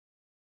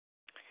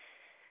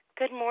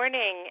Good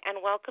morning, and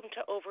welcome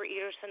to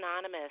Overeaters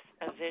Anonymous,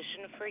 a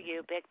Vision for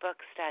You Big Book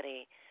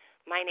Study.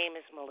 My name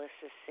is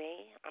Melissa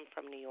C. I'm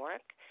from New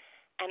York,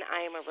 and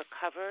I am a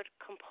recovered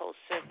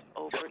compulsive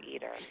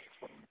overeater.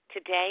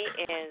 Today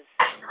is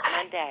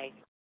Monday,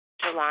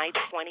 July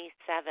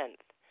 27th.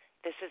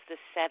 This is the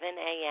 7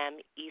 a.m.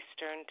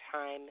 Eastern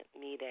Time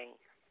meeting.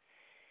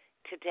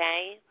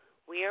 Today,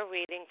 we are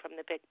reading from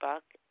the Big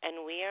Book,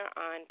 and we are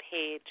on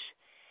page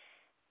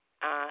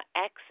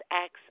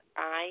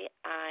xxiii,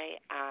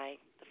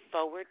 the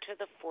foreword to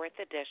the fourth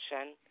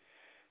edition.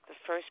 The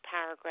first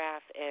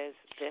paragraph is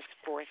this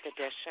fourth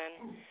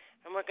edition,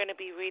 and we're going to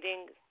be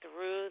reading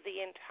through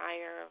the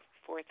entire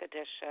fourth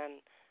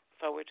edition,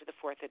 foreword to the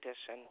fourth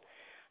edition,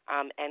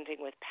 ending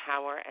with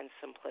power and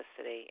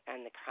simplicity,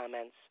 and the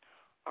comments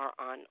are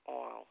on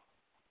all.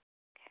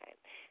 Okay.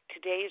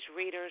 Today's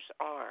readers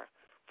are,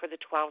 for the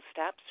 12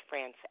 Steps,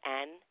 France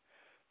N.,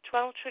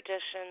 12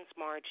 Traditions,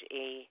 Marge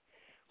E.,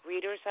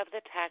 readers of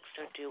the text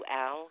are Du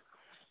L.,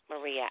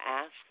 Maria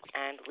F.,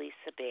 and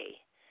Lisa B.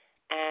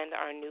 And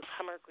our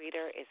newcomer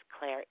greeter is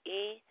Claire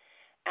E.,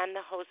 and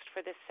the host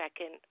for the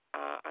second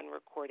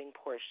unrecording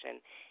portion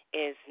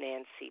is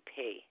Nancy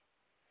P.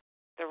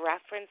 The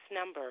reference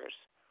numbers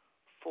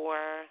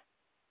for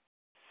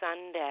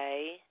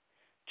Sunday,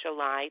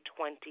 July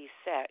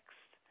 26th,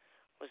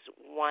 was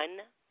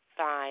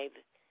 15050.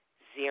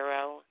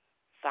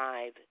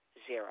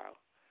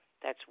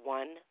 That's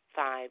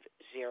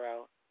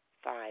 15050.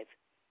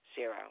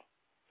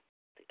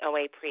 The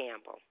OA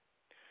Preamble.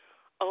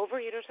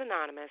 Overeaters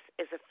Anonymous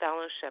is a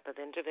fellowship of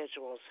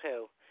individuals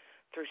who,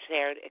 through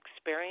shared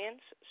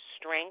experience,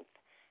 strength,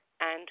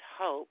 and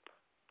hope,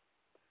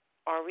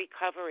 are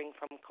recovering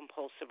from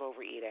compulsive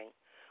overeating.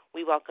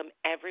 We welcome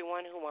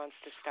everyone who wants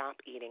to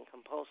stop eating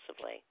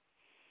compulsively.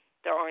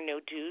 There are no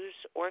dues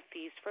or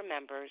fees for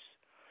members.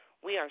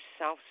 We are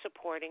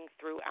self-supporting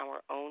through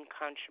our own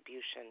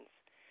contributions,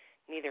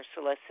 neither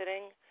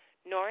soliciting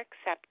nor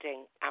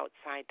accepting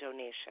outside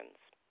donations.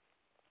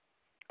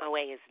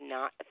 OA is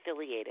not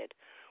affiliated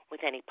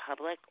with any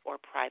public or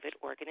private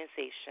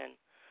organization,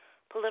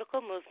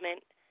 political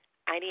movement,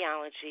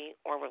 ideology,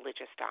 or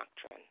religious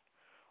doctrine.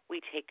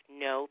 We take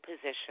no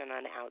position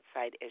on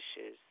outside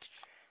issues.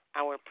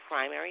 Our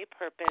primary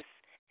purpose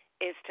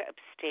is to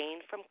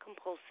abstain from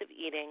compulsive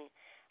eating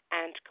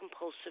and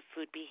compulsive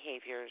food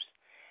behaviors,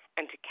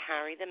 and to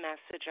carry the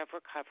message of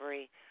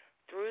recovery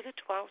through the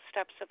 12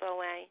 steps of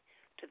OA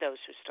to those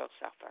who still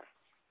suffer.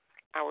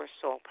 Our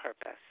sole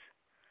purpose.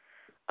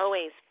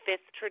 OA's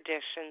fifth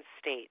tradition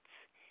states,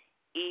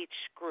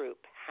 each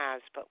group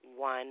has but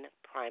one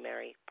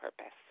primary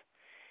purpose: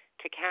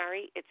 to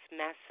carry its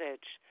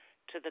message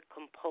to the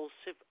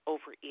compulsive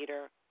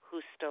overeater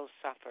who still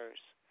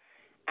suffers.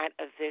 At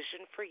A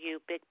Vision for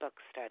You Big Book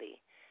Study,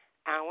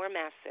 our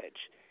message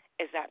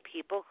is that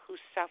people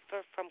who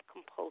suffer from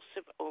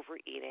compulsive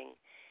overeating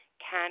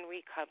can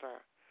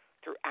recover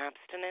through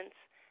abstinence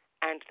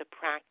and the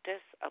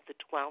practice of the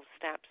 12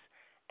 steps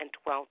and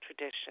 12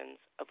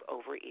 traditions of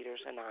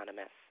Overeaters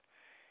Anonymous.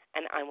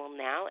 And I will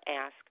now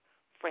ask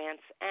France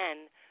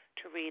N.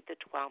 to read the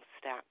 12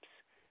 steps.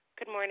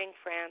 Good morning,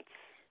 France.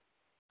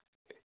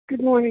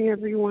 Good morning,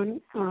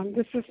 everyone.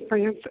 This is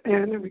France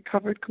N., a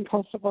recovered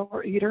compulsive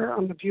overeater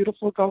on the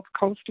beautiful Gulf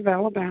Coast of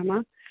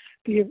Alabama.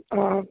 The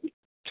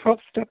 12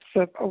 steps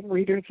of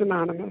Overeaters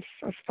Anonymous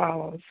as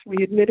follows.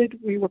 We admitted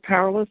we were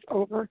powerless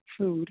over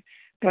food,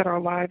 that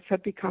our lives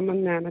had become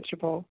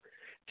unmanageable.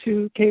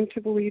 2, came to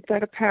believe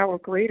that a power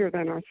greater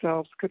than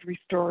ourselves could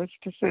restore us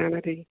to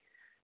sanity.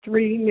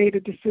 3, made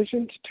a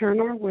decision to turn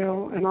our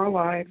will and our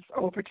lives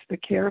over to the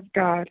care of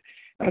God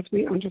as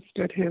we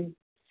understood Him.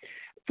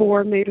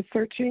 4, made a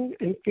searching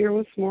and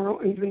fearless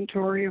moral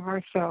inventory of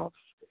ourselves.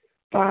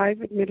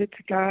 5, admitted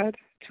to God,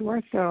 to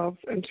ourselves,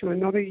 and to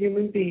another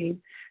human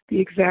being the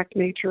exact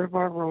nature of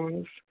our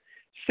wrongs.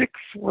 6,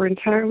 were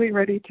entirely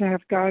ready to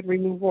have God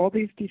remove all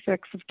these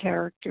defects of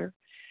character.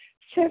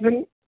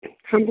 7,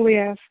 humbly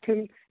asked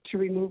Him to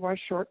remove our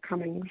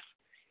shortcomings.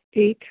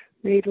 8,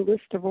 made a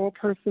list of all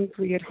persons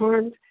we had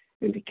harmed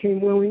and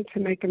became willing to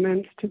make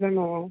amends to them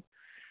all.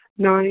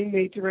 9,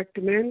 made direct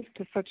amends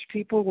to such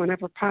people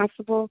whenever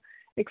possible,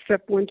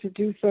 except when to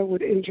do so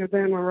would injure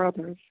them or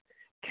others.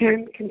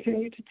 10,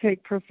 continued to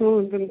take personal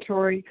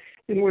inventory,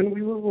 and when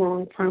we were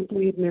wrong,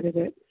 promptly admitted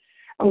it.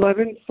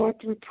 11, sought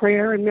through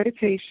prayer and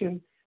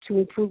meditation to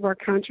improve our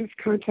conscious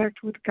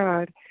contact with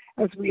God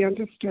as we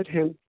understood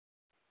Him,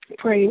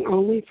 praying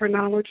only for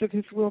knowledge of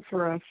His will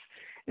for us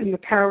and the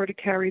power to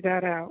carry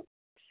that out.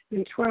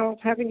 And 12,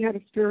 having had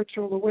a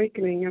spiritual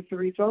awakening as a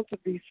result of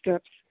these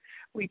steps,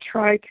 we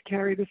tried to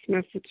carry this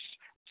message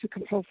to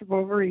compulsive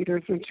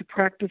overeaters and to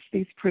practice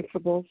these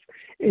principles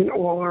in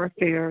all our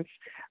affairs.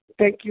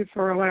 Thank you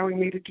for allowing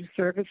me to do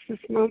service this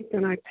month,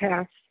 and I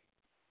pass.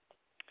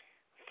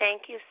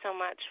 Thank you so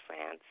much,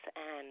 France.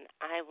 And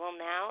I will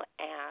now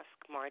ask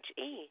Marge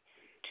E.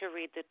 to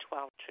read the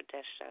 12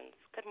 traditions.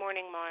 Good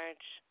morning,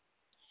 Marge.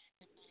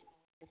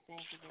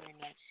 Thank you very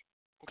much.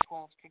 The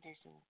 12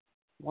 traditions.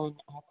 1.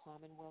 Our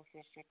common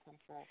welfare should come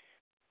first.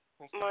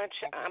 personal March,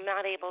 recovery. I'm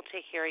not able to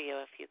hear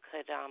you. If you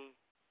could,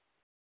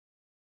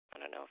 I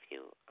don't know if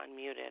you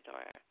unmuted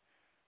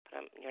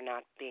but you're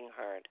not being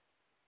heard.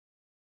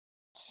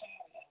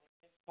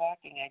 Just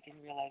talking, I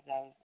didn't realize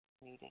I was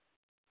muted.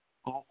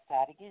 I'll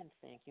start again.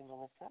 Thank you,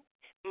 Melissa.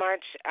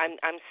 March,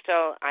 I'm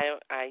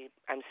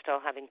still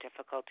having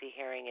difficulty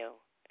hearing you.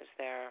 Is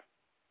there?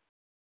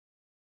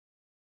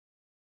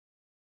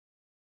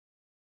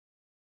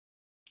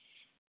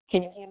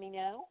 Can you hear me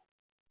now?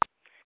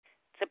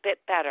 It's a bit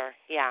better,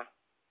 yeah.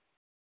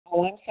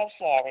 Oh, I'm so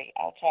sorry.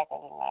 I'll talk a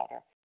little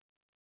louder.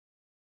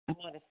 I'm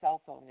on a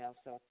cell phone now,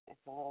 so it's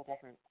a little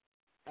different.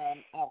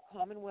 Our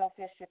common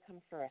welfare should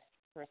come first.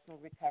 Personal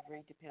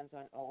recovery depends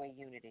on OA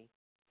unity.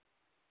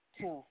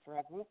 2, for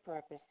our group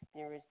purpose,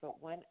 there is but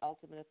one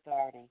ultimate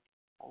authority,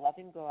 a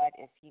loving God,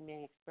 as he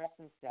may express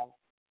himself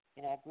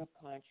in our group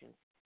conscience.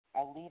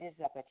 Our leaders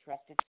are but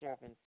trusted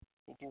servants.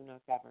 They do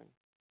not govern.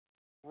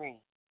 3,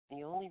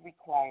 the only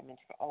requirement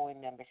for OA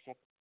membership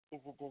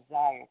is a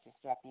desire to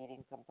stop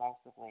eating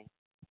compulsively.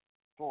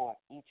 4,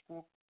 each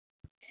group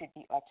should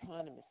be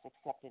autonomous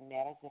except in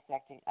matters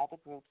affecting other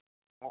groups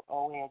or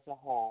OA as a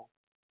whole.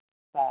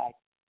 5,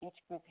 each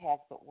group has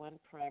but one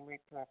primary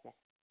purpose,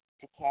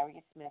 to carry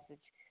its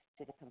message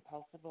to the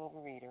compulsive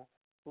overeater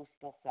who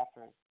still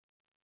suffers.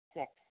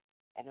 6,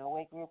 an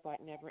OA group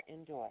ought never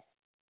endorse,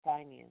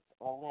 finance,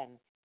 or lend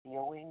the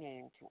OA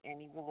name to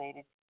any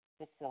related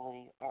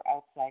facility or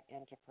outside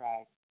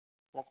enterprise,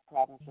 lest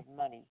problems of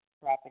money,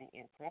 property,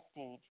 and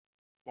prestige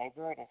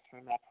divert us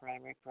from our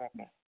primary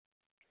purpose.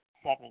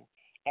 7,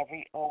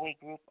 every OA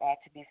group ought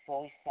to be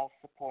fully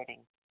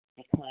self-supporting,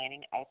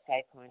 declining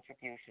outside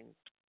contributions.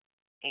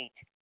 8,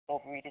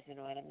 Overeaters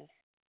Anonymous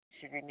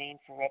should remain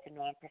forever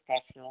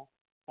non-professional,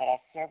 but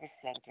our service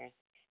centers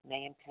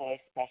may employ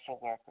special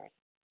workers.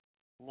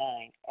 9,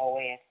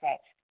 OA as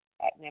such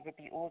ought never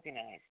be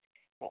organized,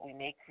 but we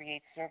may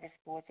create service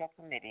boards or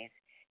committees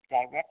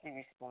directly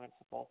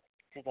responsible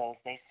to those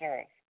they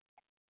serve.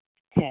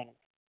 10,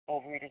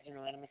 Overeaters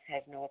Anonymous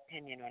has no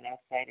opinion on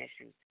outside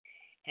issues,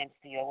 hence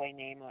the OA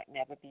name ought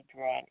never be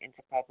drawn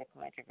into public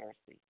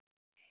controversy.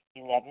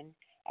 11,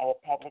 our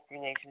public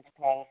relations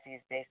policy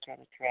is based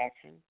on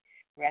attraction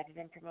rather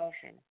than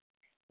promotion.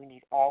 We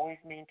need always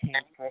maintain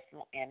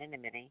personal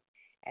anonymity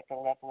at the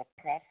level of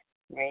press,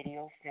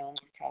 radio,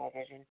 films,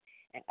 television,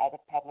 and other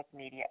public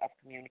media of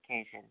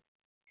communication.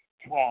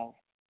 12,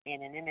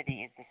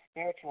 anonymity is the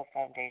spiritual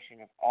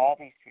foundation of all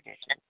these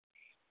traditions,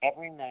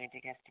 ever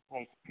reminding us to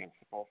place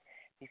principles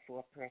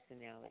before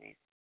personalities.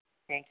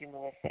 Thank you,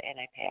 Melissa,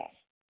 and I pass.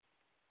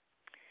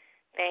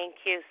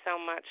 Thank you so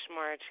much,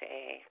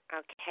 Margie.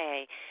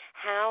 Okay,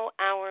 how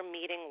our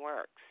meeting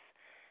works.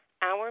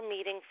 Our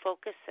meeting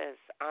focuses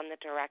on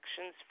the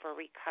directions for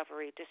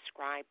recovery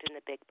described in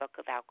the Big Book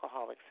of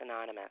Alcoholics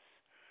Anonymous.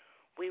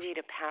 We read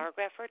a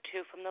paragraph or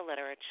two from the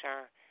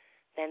literature,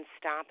 then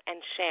stop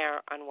and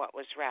share on what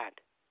was read.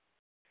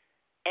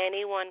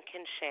 Anyone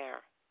can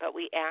share, but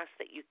we ask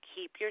that you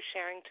keep your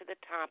sharing to the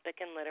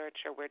topic and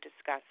literature we're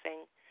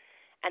discussing,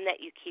 and that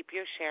you keep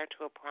your share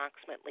to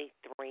approximately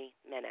 3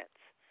 minutes.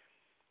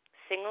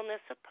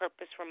 Singleness of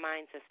purpose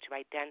reminds us to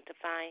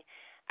identify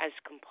as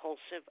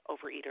compulsive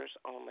overeaters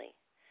only.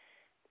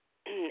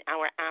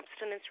 Our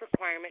abstinence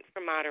requirement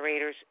for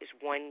moderators is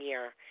 1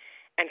 year,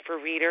 and for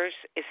readers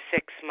is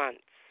 6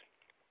 months.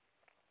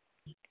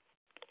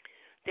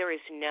 There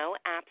is no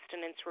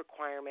abstinence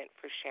requirement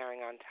for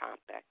sharing on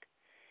topic.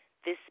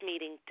 This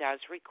meeting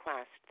does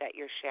request that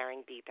your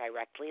sharing be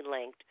directly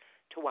linked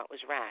to what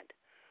was read.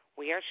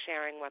 We are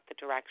sharing what the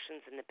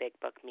directions in the Big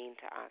Book mean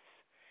to us.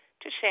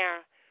 To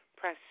share,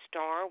 press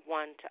star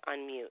 1 to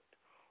unmute.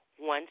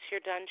 Once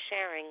you're done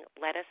sharing,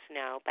 let us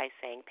know by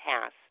saying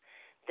pass.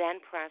 Then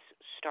press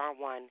star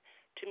 1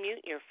 to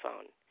mute your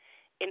phone.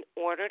 In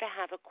order to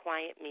have a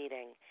quiet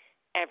meeting,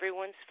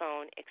 everyone's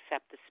phone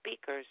except the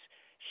speaker's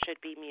should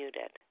be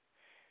muted.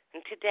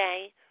 And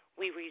today,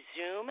 we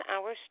resume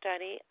our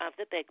study of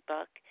the Big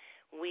Book.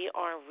 We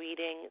are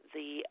reading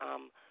the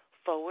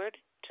Foreword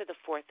to the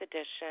 4th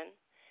edition,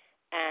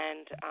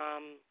 and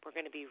we're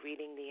going to be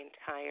reading the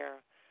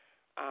entire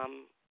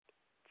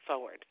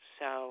Foreword.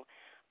 So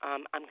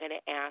I'm going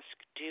to ask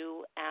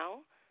Du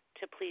L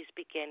to please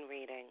begin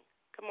reading.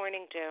 Good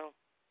morning, Du.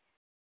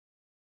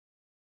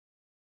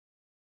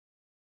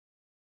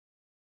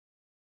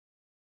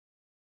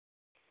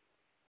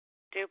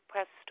 Du,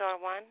 press star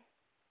 1.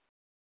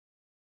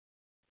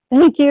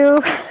 Thank you.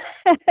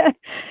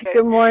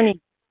 Good morning.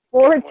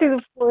 Forward to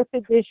the 4th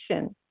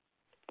edition.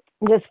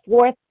 This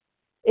 4th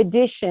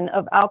edition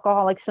of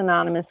Alcoholics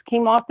Anonymous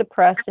came off the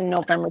press in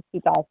November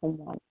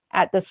 2001,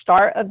 at the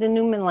start of the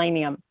new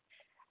millennium.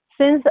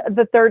 Since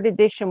the 3rd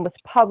edition was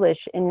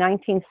published in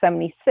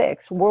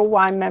 1976,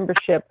 worldwide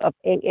membership of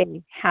AA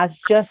has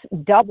just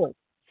doubled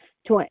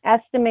to an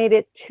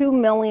estimated 2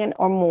 million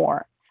or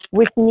more,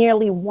 with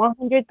nearly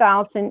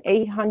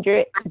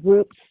 100,800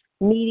 groups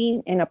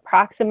meeting in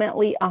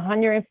approximately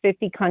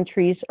 150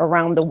 countries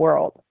around the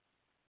world.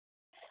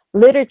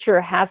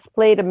 Literature has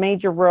played a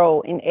major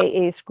role in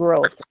AA's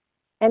growth.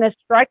 And a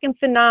striking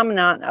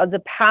phenomenon of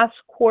the past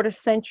quarter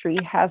century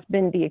has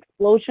been the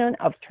explosion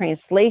of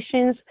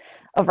translations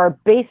of our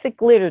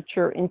basic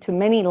literature into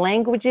many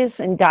languages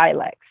and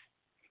dialects.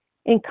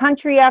 In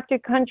country after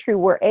country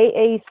where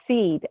AA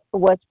seed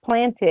was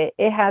planted,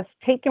 it has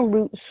taken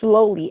root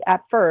slowly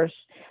at first,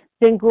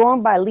 then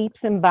grown by leaps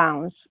and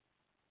bounds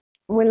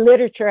when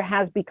literature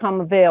has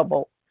become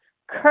available.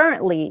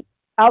 Currently,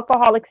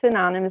 Alcoholics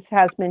Anonymous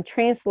has been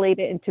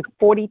translated into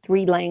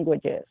 43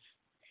 languages.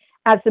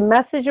 As the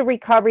message of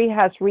recovery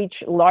has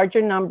reached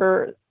larger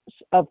numbers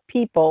of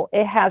people,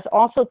 it has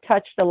also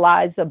touched the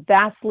lives of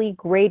vastly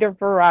greater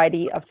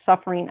variety of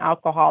suffering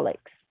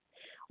alcoholics.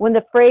 When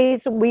the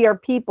phrase, "we are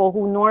people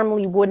who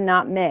normally would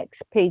not mix,"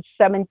 page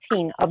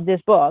 17 of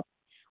this book,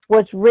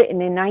 was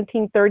written in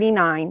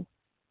 1939,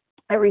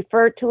 it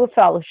referred to a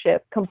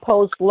fellowship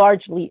composed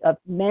largely of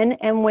men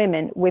and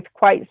women with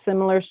quite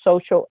similar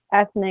social,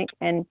 ethnic,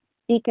 and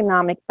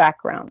economic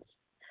backgrounds.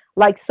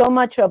 Like so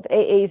much of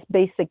AA's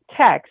basic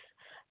text,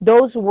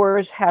 those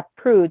words have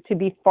proved to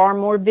be far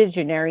more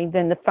visionary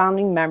than the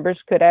founding members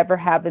could ever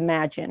have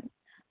imagined.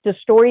 The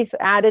stories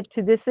added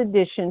to this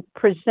edition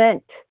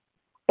present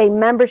a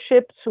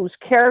membership whose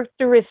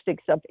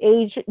characteristics of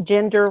age,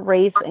 gender,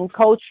 race, and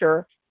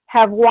culture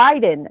have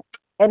widened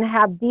and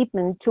have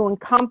deepened to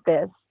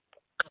encompass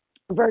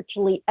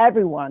virtually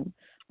everyone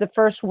the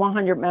first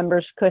 100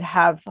 members could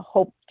have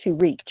hoped to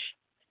reach.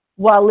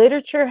 While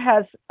literature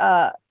has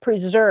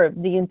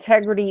preserved the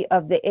integrity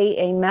of the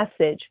AA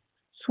message,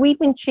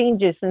 sweeping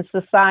changes in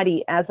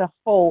society as a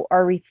whole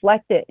are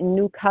reflected in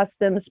new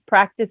customs,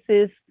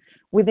 practices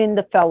within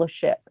the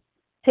fellowship.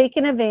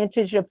 Taking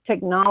advantage of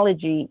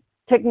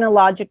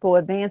technological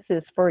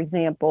advances, for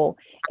example,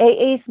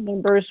 AA's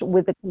members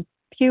with the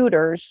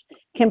computers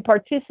can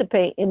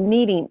participate in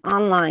meeting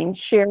online,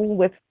 sharing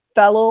with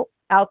fellow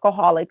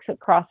alcoholics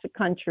across the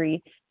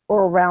country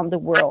or around the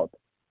world.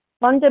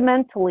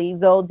 Fundamentally,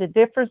 though, the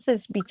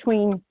differences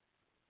between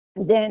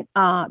an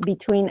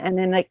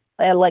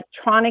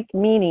electronic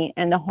meeting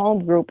and the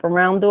home group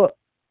around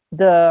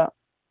the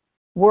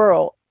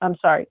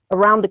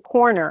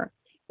corner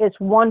is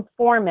one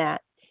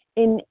format.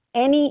 In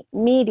any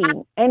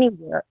meeting,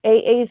 anywhere,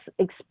 AA's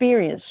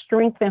experience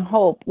strength and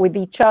hope with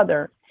each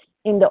other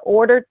in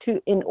order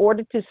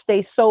to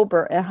stay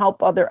sober and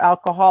help other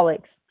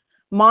alcoholics.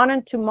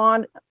 Modem to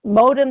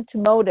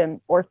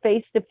modem or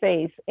face to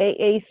face,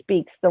 AA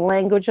speaks the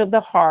language of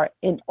the heart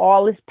in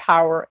all its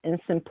power and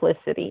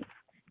simplicity.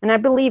 And I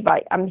believe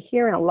I'm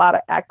hearing a lot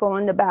of echo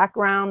in the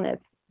background.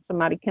 If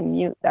somebody can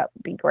mute, that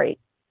would be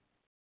great.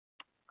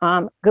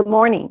 Good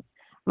morning.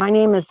 My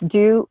name is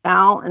Du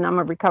Al, and I'm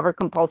a recovered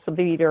compulsive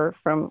eater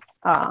from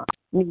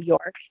New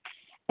York.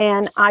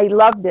 And I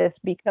love this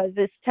because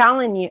it's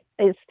telling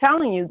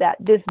you that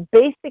this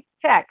basic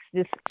text,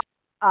 this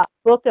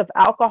book of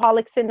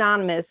Alcoholics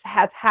Anonymous,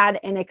 has had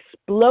an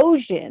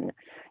explosion,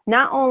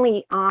 not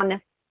only on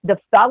the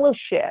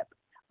fellowship,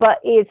 but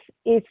its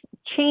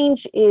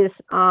change is,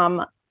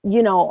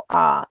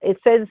 it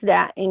says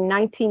that in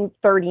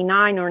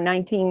 1939 or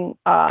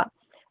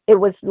it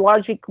was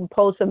largely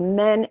composed of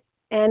men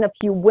and a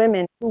few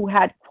women who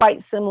had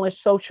quite similar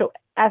social,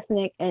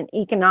 ethnic, and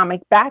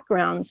economic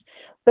backgrounds.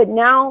 But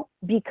now,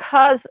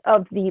 because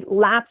of the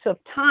lapse of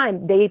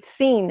time, they've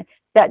seen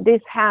that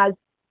this has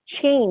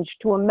changed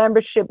to a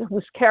membership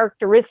whose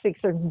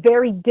characteristics are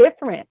very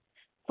different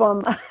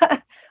from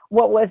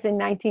what was in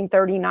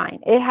 1939.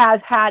 It has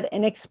had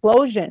an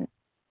explosion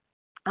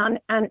on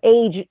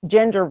age,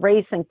 gender,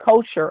 race, and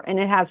culture, and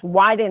it has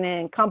widened and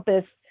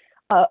encompassed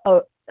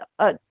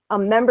a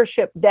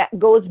membership that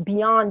goes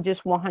beyond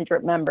just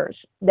 100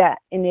 members that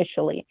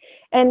initially.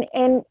 And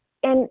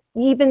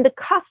even the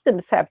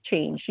customs have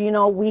changed. You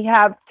know, we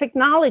have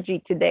technology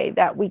today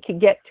that we could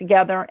get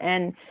together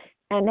and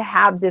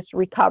have this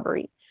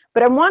recovery.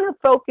 But I want to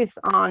focus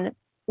on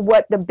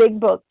what the big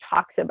book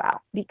talks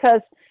about,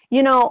 because,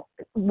 you know,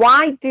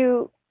 why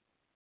does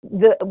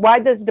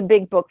the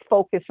big book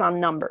focus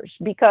on numbers?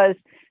 Because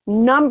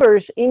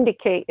numbers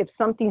indicate if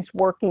something's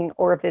working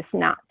or if it's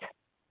not.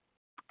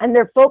 And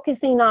they're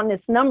focusing on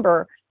this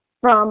number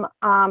from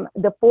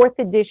the 4th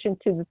edition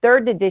to the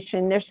 3rd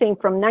edition. They're saying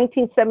from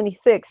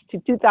 1976 to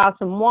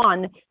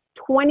 2001,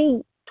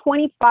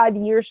 25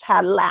 years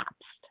had lapsed.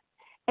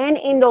 And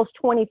in those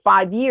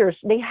 25 years,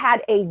 they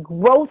had a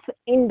growth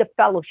in the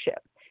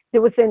fellowship.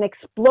 There was an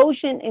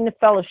explosion in the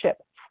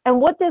fellowship.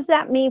 And what does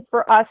that mean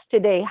for us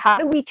today? How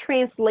do we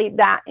translate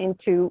that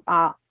into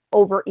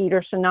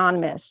Overeaters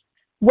Anonymous?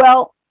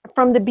 Well,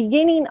 from the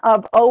beginning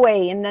of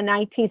OA in the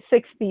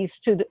 1960s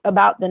to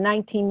about the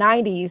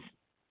 1990s,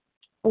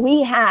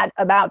 we had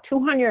about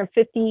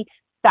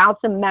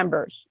 250,000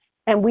 members.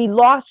 And we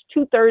lost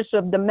 2/3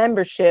 of the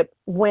membership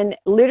when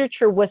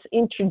literature was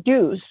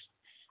introduced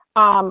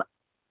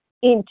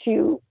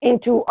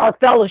into our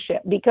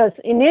fellowship, because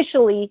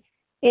initially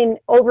in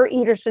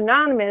Overeaters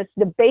Anonymous,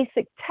 the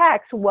basic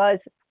text was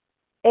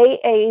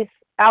AA's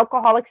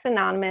Alcoholics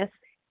Anonymous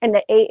and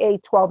the AA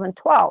 12 and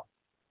 12.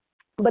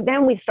 But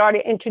then we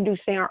started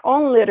introducing our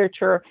own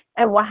literature,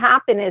 and what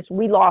happened is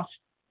we lost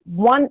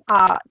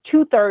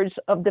 2/3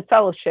 of the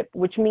fellowship,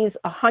 which means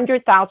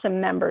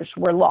 100,000 members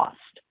were lost.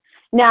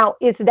 Now,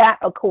 is that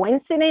a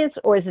coincidence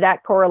or is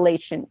that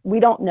correlation? We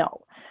don't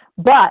know.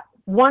 But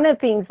one of the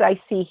things I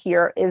see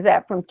here is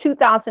that from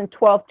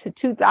 2012 to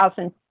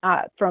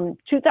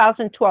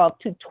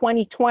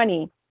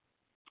 2020,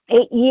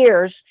 8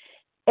 years,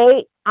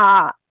 a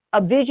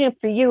vision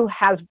for you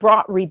has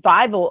brought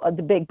revival of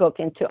the Big Book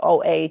into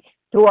OA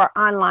through our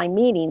online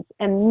meetings,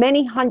 and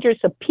many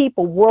hundreds of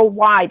people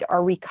worldwide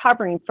are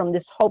recovering from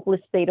this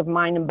hopeless state of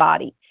mind and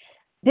body.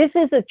 This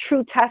is a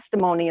true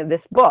testimony of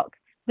this book.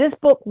 This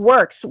book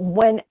works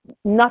when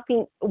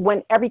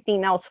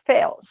everything else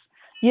fails,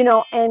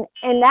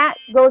 and that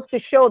goes to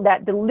show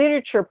that the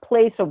literature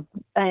plays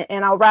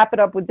and I'll wrap it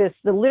up with this,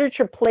 the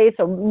literature plays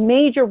a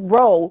major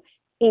role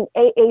in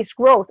AA's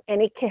growth, and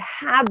it can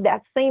have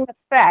that same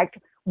effect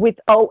with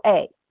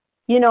OA.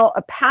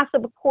 A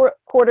passive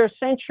quarter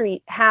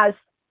century has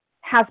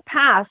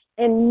passed,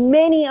 and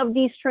many of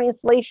these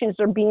translations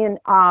are being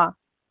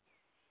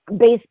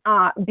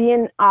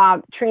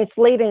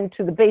translated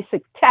into the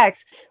basic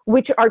text,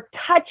 which are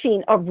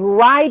touching a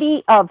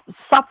variety of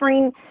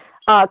suffering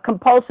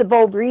compulsive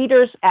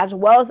overeaters as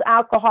well as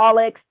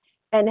alcoholics,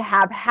 and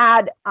have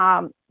had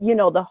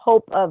the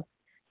hope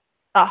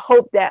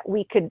that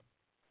we could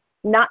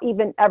not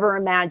even ever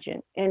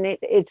imagine. And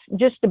it's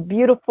just a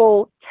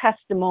beautiful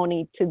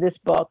testimony to this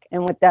book.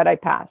 And with that, I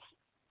pass.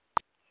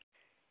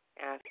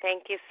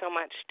 Thank you so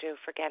much, Stu,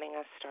 for getting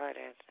us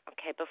started.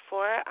 Okay,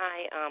 before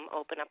I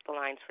open up the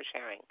lines for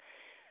sharing,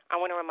 I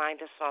want to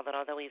remind us all that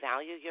although we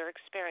value your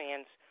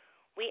experience,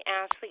 we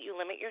ask that you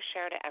limit your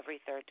share to every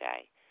third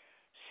day.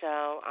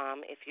 So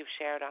if you've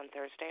shared on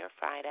Thursday or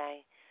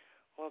Friday,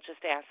 we'll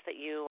just ask that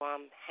you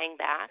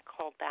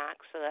hold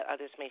back so that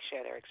others may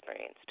share their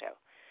experience too.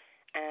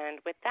 And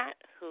with that,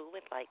 who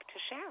would like to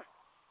share?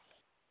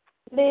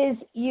 Liz,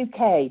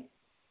 UK.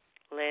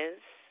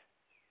 Liz?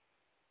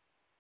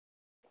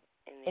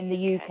 In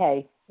the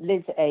UK.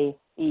 Liz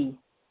A.E.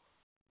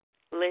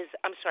 Liz,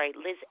 I'm sorry,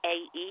 Liz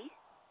A.E.?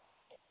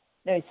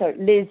 No, sorry,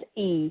 Liz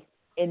E.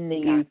 in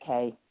the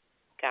UK.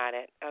 Got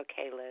it.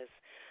 Okay, Liz.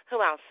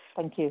 Who else?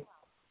 Thank you.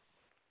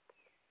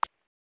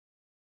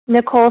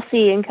 Nicole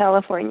C. in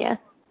California.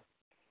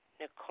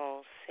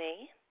 Nicole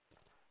C.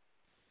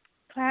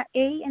 Claire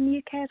E. in the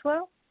UK as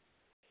well.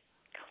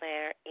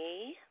 Claire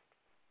E.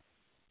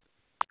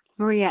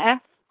 Maria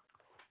F.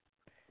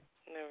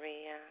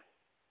 Maria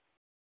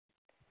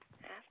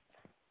F.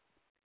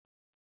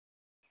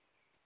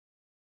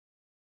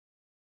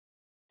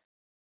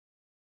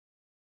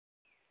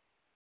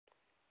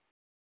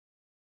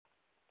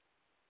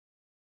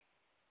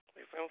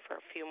 We have room for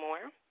a few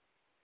more.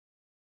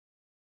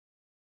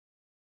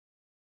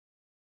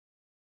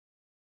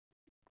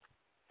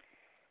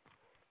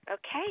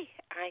 Okay,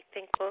 I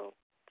think we'll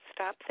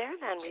stop there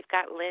then. We've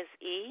got Liz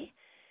E.,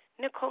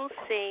 Nicole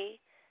C.,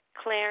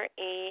 Claire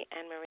E.,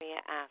 and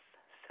Maria F.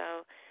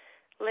 So,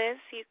 Liz,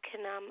 you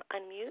can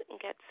unmute and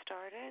get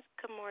started.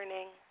 Good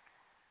morning.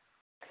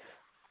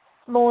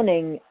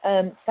 Morning.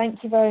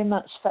 Thank you very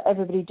much for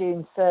everybody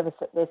doing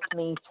service at this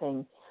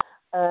meeting.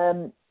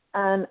 And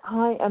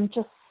I am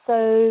just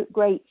so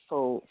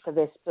grateful for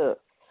this book.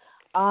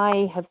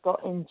 I have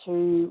got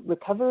into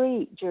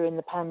recovery during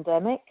the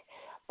pandemic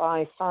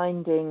by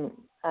finding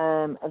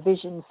a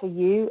vision for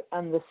you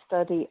and the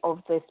study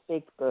of this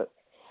big book.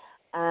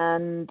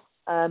 And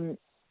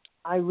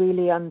I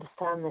really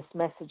understand this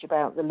message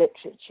about the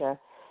literature,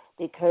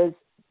 because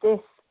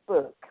this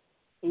book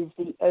is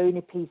the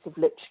only piece of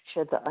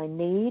literature that I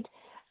need,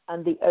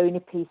 and the only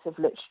piece of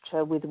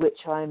literature with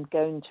which I'm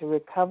going to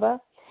recover.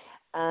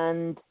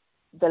 And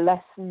the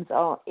lessons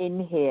are in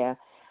here.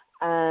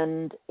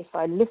 And if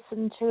I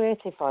listen to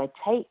it, if I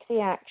take the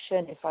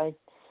action, if I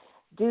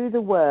do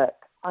the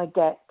work, I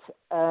get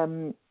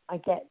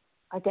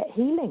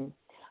healing.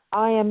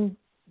 I am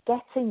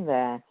getting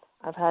there.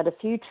 I've had a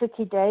few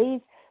tricky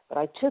days, but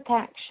I took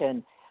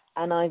action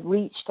and I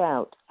reached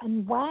out,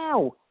 and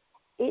wow,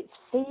 it's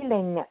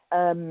feeling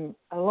a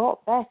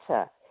lot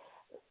better.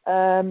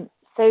 And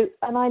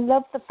I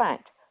love the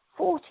fact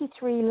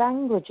 43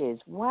 languages.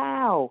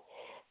 Wow,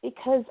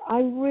 because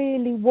I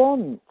really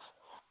want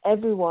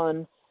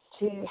everyone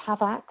to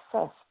have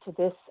access to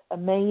this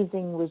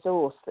amazing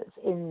resource that's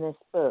in this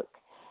book.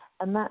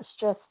 And that's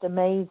just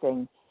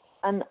amazing.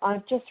 And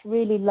I've just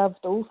really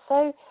loved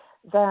also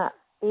that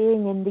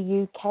being in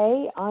the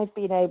UK, I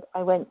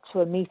went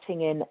to a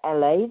meeting in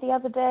LA the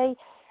other day,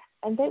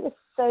 and it was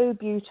so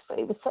beautiful.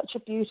 It was such a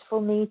beautiful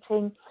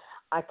meeting.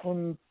 I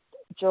can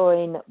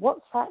join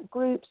WhatsApp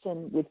groups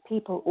and with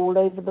people all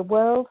over the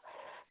world.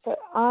 So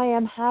I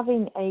am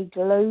having a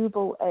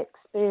global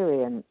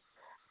experience.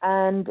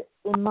 And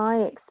in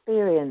my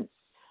experience,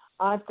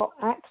 I've got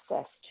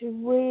access to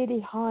really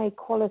high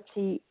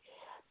quality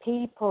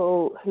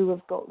people who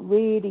have got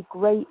really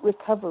great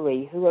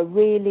recovery, who are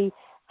really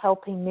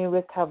helping me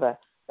recover.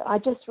 So I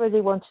just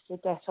really wanted to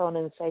get on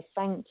and say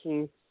thank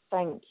you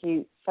to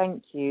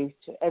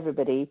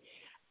everybody,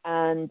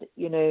 and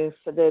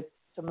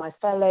for my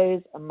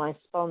fellows and my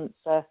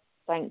sponsor,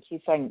 Thank you.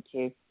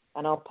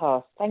 And I'll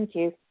pass. Thank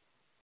you.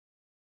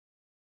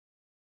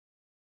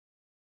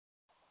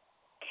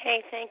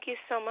 Okay, thank you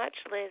so much,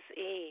 Liz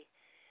E.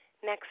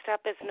 Next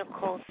up is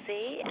Nicole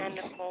C., and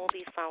Nicole will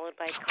be followed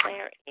by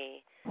Claire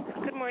E.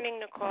 Good morning,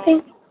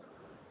 Nicole.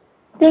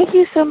 Thank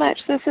you so much.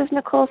 This is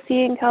Nicole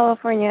C. in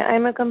California.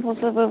 I'm a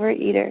compulsive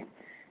overeater.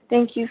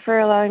 Thank you for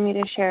allowing me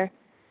to share.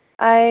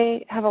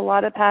 I have a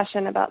lot of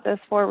passion about this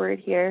foreword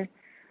here.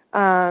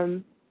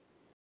 I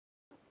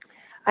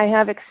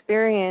have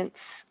experience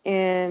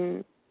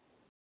in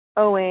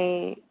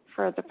OA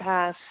for the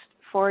past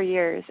 4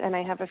 years, and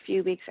I have a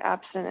few weeks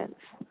abstinence.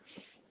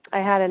 I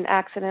had an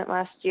accident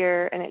last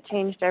year, and it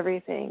changed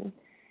everything.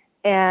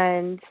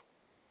 And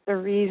the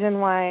reason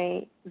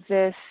why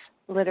this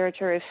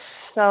literature is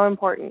so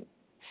important,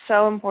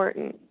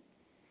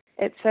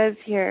 it says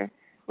here,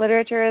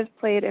 literature has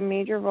played a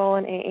major role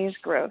in AA's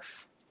growth.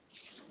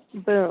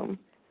 Boom.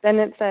 Then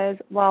it says,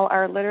 while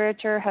our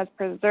literature has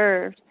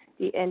preserved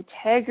the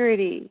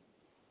integrity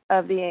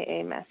of the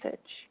AA message,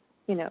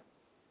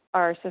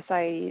 our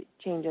society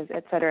changes,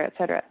 et cetera, et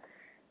cetera.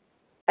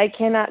 I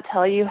cannot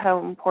tell you how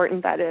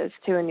important that is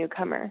to a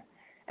newcomer.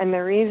 And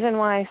the reason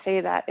why I say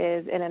that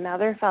is in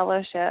another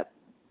fellowship,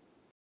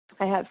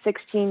 I have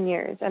 16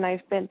 years, and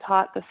I've been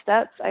taught the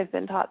steps, I've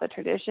been taught the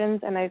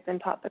traditions, and I've been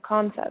taught the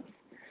concepts.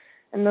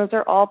 And those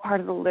are all part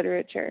of the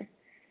literature.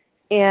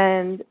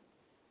 And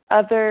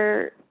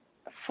other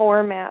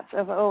formats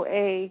of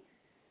OA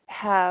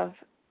have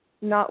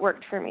not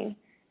worked for me.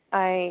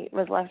 I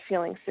was left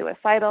feeling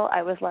suicidal.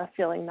 I was left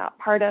feeling not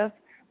part of,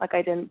 like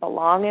I didn't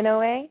belong in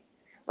OA,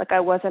 like I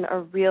wasn't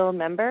a real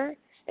member.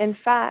 In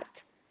fact,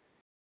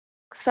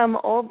 some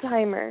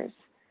old-timers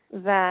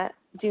that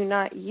do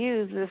not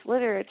use this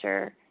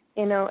literature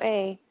in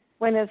OA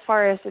went as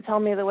far as to tell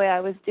me the way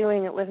I was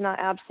doing it was not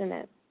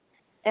abstinent.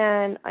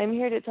 And I'm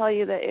here to tell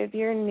you that if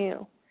you're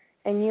new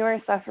and you are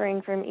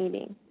suffering from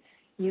eating,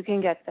 you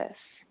can get this.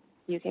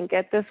 You can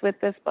get this with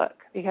this book,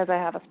 because I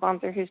have a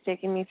sponsor who's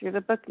taking me through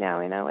the book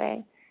now in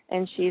OA,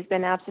 and she's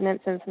been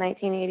abstinent since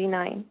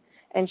 1989,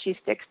 and she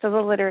sticks to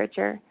the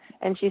literature,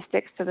 and she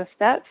sticks to the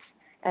steps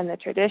and the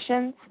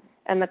traditions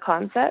and the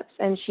concepts,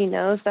 and she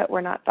knows that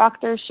we're not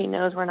doctors. She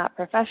knows we're not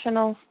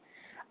professionals.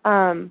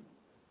 A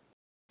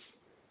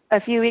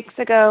few weeks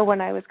ago,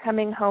 when I was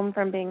coming home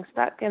from being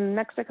stuck in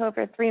Mexico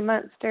for 3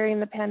 months during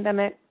the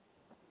pandemic,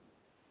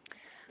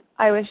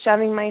 I was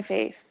shoving my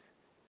face.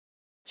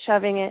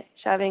 Shoving it.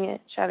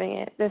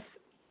 This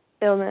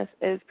illness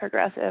is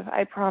progressive,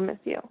 I promise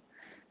you.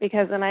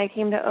 Because when I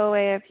came to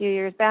OA a few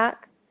years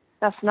back,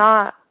 that's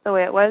not the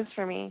way it was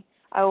for me.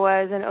 I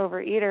was an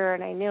overeater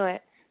and I knew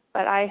it,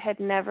 but I had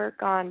never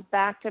gone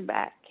back to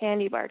back,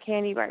 candy bar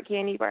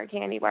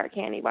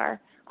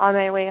on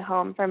my way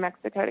home from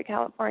Mexico to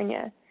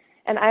California.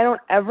 And I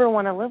don't ever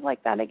want to live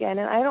like that again,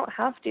 and I don't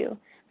have to,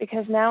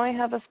 because now I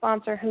have a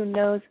sponsor who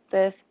knows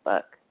this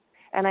book.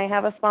 And I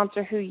have a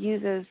sponsor who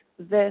uses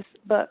this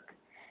book.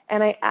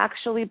 And I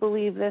actually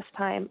believe this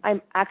time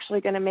I'm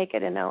actually going to make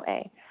it in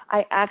OA.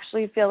 I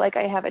actually feel like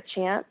I have a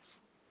chance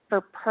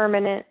for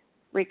permanent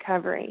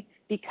recovery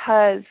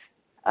because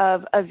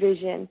of a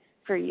vision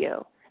for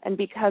you, and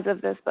because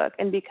of this book,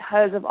 and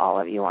because of all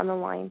of you on the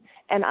line.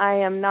 And I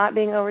am not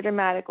being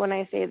overdramatic when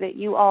I say that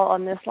you all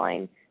on this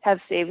line have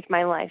saved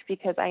my life,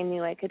 because I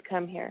knew I could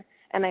come here.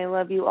 And I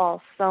love you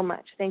all so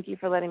much. Thank you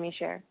for letting me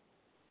share.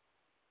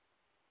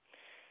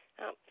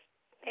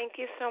 Thank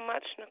you so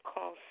much,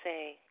 Nicole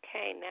C.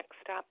 Okay,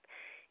 next up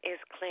is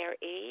Claire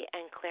E.,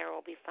 and Claire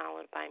will be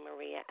followed by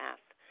Maria F.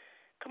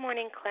 Good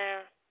morning,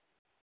 Claire.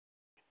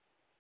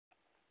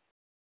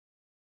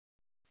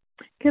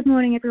 Good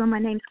morning, everyone. My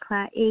name's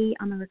Claire E.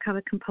 I'm a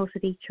recovered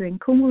compulsive eater in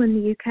Cornwall in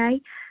the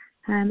UK.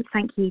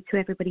 Thank you to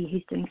everybody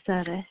who's doing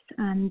service.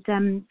 And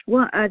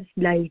there's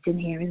loads in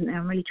here, isn't there?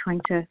 I'm really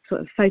trying to sort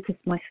of focus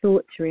my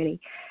thoughts,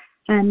 really.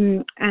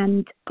 And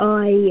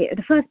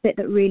the first bit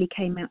that really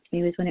came out to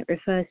me was when it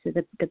refers to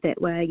the bit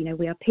where,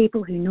 we are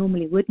people who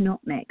normally would not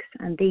mix,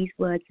 and these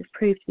words have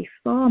proved to be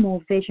far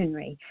more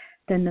visionary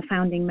than the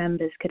founding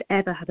members could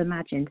ever have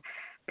imagined.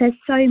 There's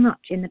so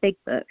much in the big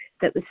book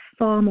that was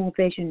far more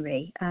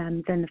visionary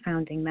than the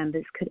founding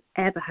members could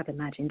ever have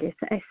imagined.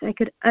 If they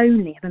could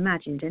only have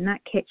imagined in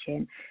that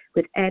kitchen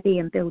with Ebby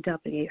and Bill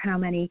W., how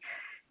many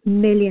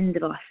millions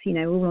of us,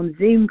 all on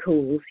Zoom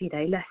calls,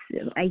 less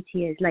than 80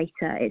 years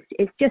later.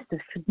 It's just a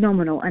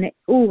phenomenal, and it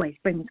always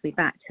brings me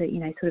back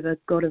to, sort of a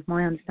God of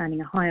my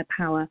understanding, a higher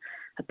power,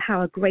 a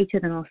power greater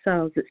than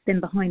ourselves that's been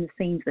behind the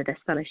scenes with this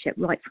fellowship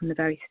right from the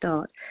very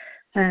start.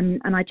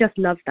 And I just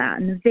love that.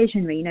 And the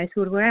visionary,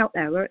 sort of we're out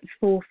there, we're at the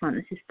forefront.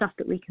 This is stuff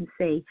that we can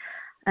see.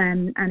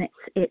 And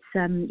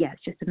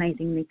it's just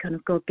amazingly kind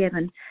of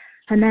God-given.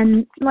 And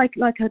then, like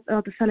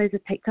other fellows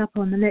have picked up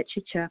on the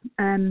literature,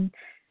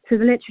 so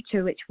the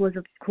literature, which was,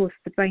 of course,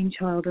 the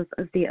brainchild of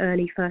the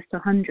early first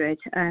 100,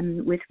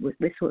 with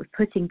sort of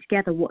putting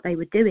together what they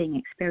were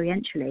doing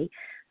experientially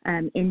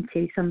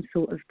into some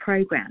sort of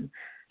program.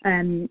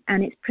 And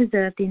it's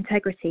preserved the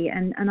integrity.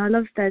 And I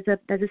love there's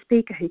a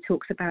speaker who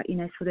talks about,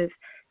 sort of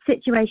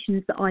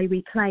situations that I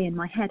replay in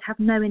my head have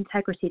no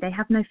integrity. They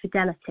have no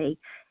fidelity.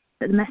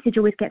 But the message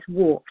always gets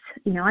warped.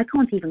 You know, I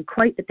can't even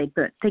quote the big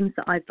book. Things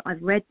that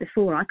I've read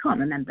before, I can't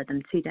remember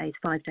them 2 days,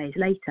 5 days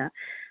later.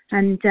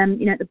 And,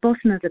 you know, at the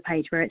bottom of the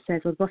page where it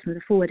says, or the bottom of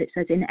the foreword, it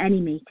says, in any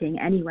meeting,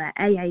 anywhere,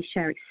 AA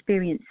share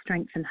experience,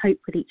 strength and hope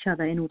with each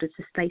other in order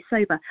to stay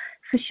sober.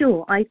 For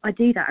sure, I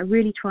do that. I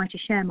really try to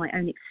share my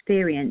own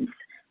experience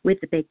with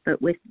the big book,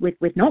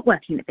 with not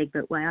working the big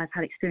book way. I've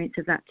had experience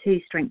of that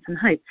too, strength and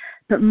hope.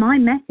 But my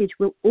message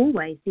will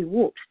always be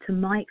warped to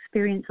my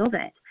experience of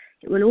it.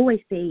 It will always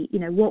be, you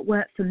know, what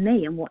worked for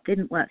me and what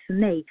didn't work for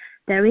me.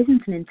 There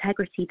isn't an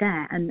integrity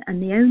there. And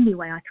the only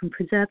way I can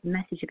preserve the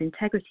message of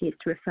integrity is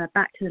to refer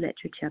back to the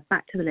literature,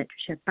 back to the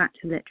literature, back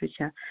to the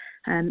literature.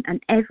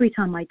 And every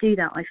time I do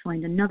that, I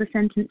find another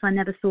sentence I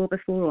never saw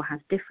before or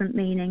has different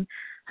meaning.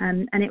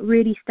 And it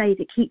really stays,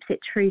 it keeps it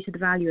true to the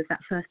value of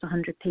that first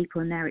 100 people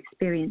and their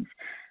experience.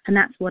 And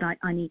that's what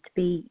I need to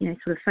be, you know,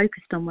 sort of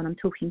focused on when I'm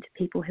talking to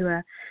people who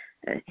are,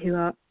 you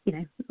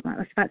know, I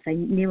was about to say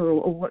nearer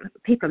or what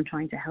people I'm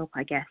trying to help,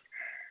 I guess.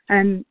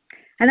 And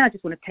I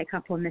just want to pick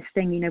up on this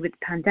thing, you know, with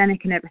the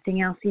pandemic and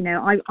everything else. You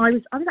know, I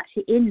was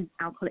actually in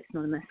Alcoholics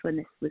Anonymous when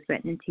this was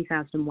written in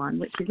 2001,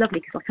 which is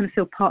lovely because I kind of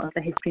feel part of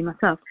the history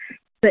myself.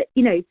 But,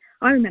 you know,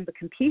 I remember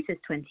computers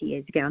 20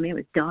 years ago. I mean, it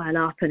was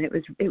dial-up and it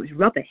was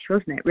rubbish,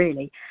 wasn't it,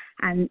 really?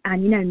 And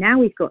you know, now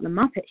we've got the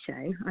Muppet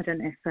Show. I don't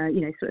know if,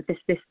 you know, sort of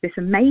this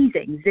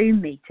amazing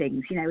Zoom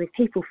meetings, you know, with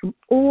people from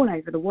all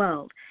over the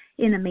world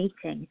in a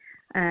meeting,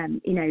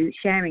 you know,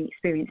 sharing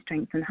experience,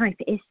 strength and hope.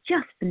 It's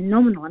just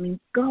phenomenal. I mean,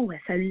 God,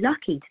 we're so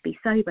lucky to be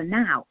sober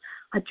now.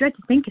 I dread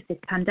to think if this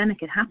pandemic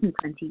had happened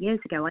 20 years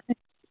ago. I think,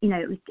 you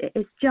know,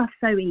 it's just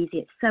so easy.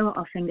 It's so at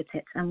our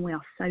fingertips, and we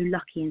are so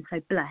lucky and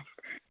so blessed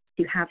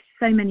to have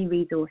so many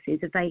resources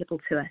available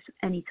to us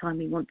anytime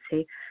we want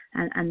to,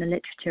 and the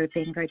literature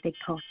being a very big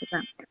part of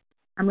that.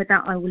 And with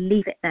that, I will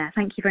leave it there.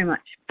 Thank you very much.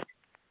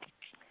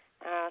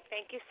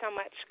 Thank you so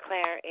much,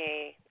 Claire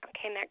A.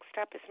 Okay, next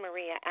up is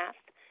Maria F.,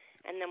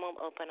 and then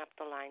we'll open up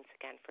the lines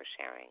again for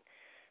sharing.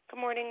 Good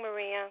morning,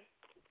 Maria.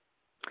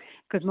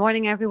 Good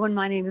morning, everyone.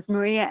 My name is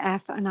Maria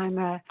F., and I'm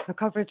a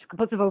recovered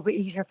compulsive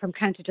overeater from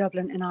County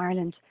Dublin in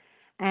Ireland.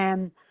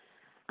 And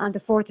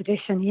the 4th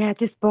edition,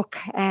 this book,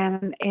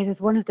 it is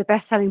one of the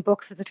best-selling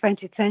books of the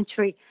 20th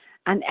century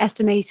and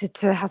estimated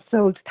to have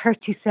sold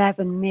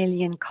 37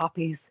 million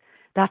copies.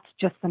 That's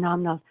just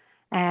phenomenal.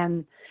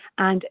 And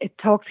it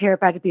talks here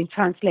about it being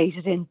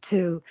translated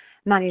into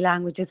many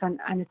languages, and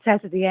it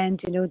says at the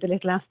end, you know, the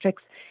little asterisk,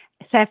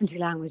 70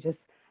 languages.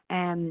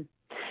 And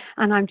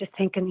I'm just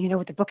thinking, you know,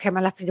 with the book here,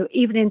 my lap, you know,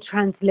 even in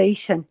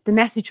translation, the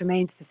message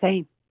remains the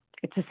same.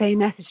 It's the same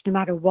message no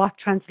matter what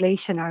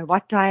translation or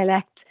what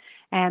dialect.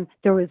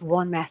 There is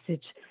one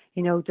message.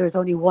 You know, there's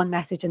only one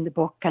message in the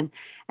book,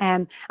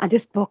 and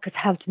this book has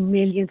helped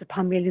millions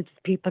upon millions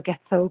of people get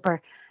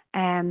sober,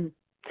 and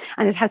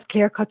it has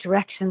clear-cut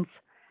directions.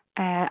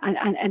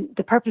 And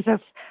the purpose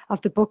of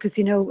the book is,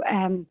 you know,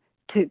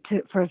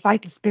 for a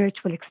vital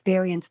spiritual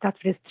experience. That's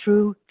what it is,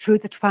 through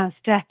the 12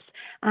 steps.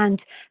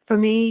 And for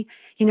me,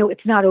 you know,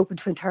 it's not open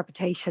to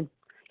interpretation.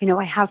 You know,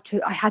 I had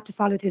to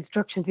follow the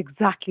instructions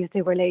exactly as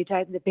they were laid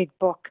out in the big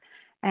book.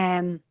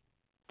 And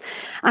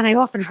I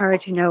often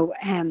heard, you know,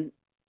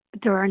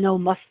 there are no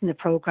musts in the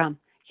program,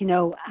 you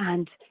know,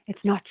 and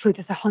it's not true.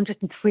 There's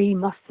 103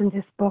 musts in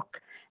this book,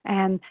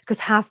 because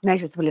half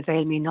measures will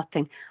avail me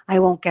nothing. I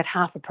won't get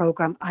half a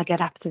program. I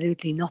get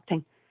absolutely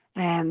nothing.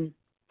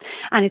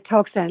 And it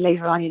talks then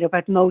later on, you know,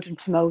 about modem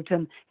to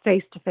modem,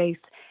 face to face.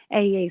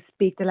 AA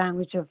speak the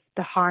language of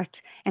the heart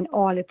in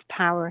all its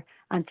power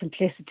and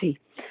simplicity.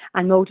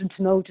 And modem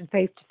to modem,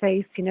 face to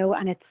face, you know,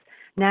 and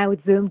now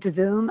it's Zoom to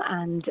Zoom.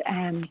 And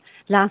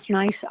last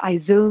night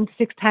I Zoomed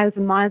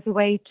 6,000 miles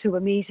away to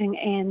a meeting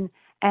in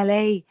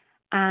LA.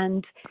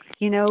 And,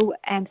 you know,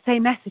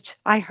 same message.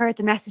 I heard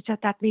the message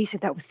at that meeting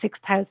that was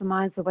 6,000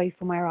 miles away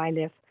from where I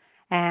live.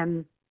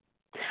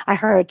 I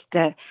heard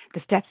the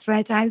steps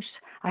read out.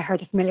 I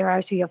heard the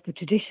familiarity of the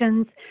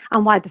traditions.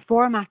 And while the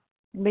format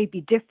may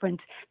be different,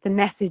 the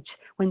message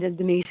when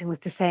the meeting was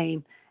the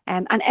same.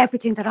 And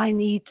everything that I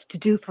need to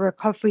do for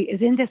recovery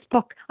is in this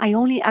book.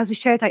 As we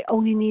shared, I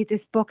only need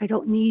this book. I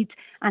don't need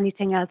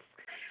anything else.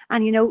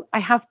 And, you know, I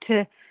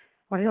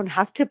don't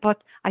have to,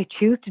 but I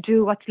choose to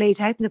do what's laid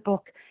out in the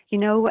book, you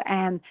know,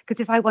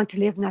 because if I want to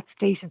live in that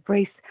state of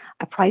grace,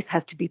 a price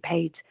has to be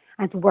paid.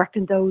 And to work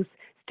in those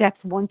steps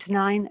 1 to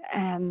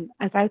 9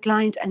 as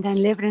outlined, and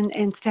then living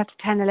in steps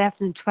 10, 11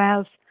 and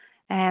 12.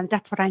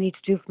 That's what I need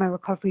to do for my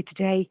recovery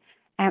today.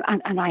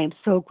 And I am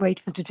so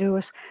grateful to do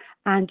it.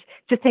 And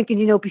just thinking,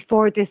 you know,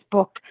 before this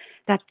book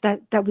that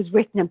was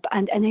written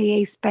and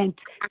AA spent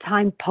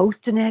time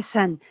posting it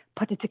and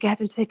put it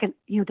together, and thinking,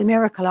 you know, the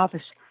miracle of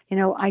it. You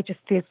know, I just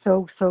feel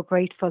so, so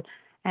grateful.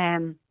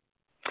 And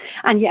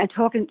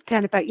talking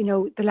then about, you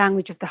know, the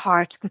language of the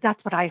heart, because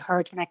that's what I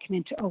heard when I came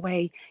into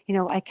OA. You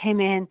know, I came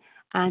in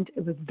and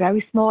it was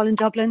very small in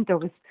Dublin. There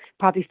was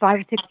probably 5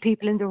 or 6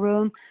 people in the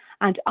room,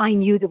 and I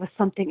knew there was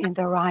something in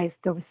their eyes.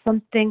 There was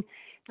something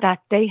that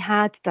they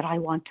had that I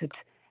wanted.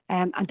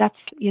 And that's,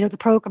 the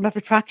program of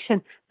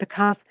attraction,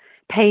 because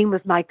pain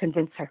was my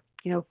convincer.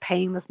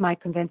 Pain was my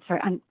convincer.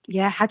 And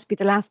yeah, it had to be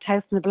the last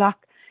house in the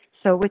block.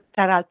 So with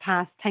that, I'll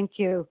pass. Thank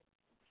you.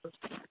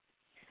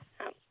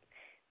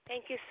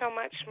 Thank you so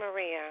much,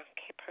 Maria.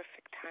 Okay,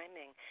 perfect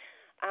timing.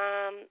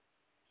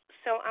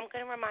 So I'm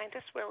going to remind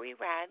us where we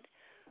read.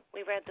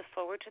 We read the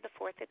foreword to the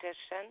 4th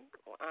edition.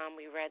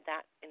 We read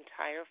that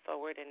entire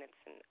foreword, and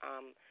it's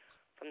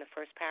from the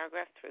first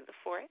paragraph through the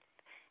 4th,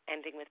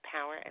 ending with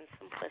power and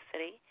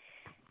simplicity.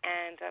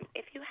 And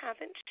if you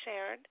haven't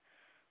shared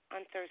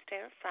on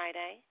Thursday or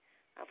Friday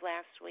of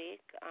last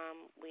week,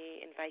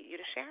 we invite you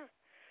to share.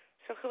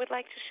 So who would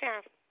like to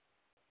share?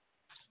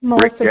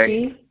 Melissa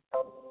G.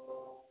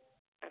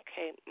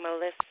 Okay,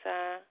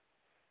 Melissa.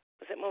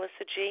 Was it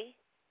Melissa G?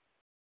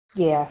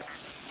 Yes.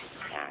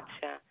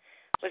 Gotcha.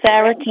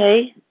 Sarah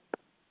K.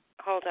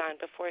 Hold on,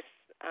 before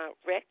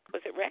Rick.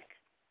 Was it Rick?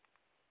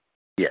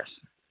 Yes.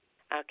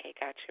 Okay,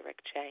 gotcha, Rick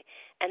J.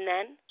 And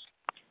then?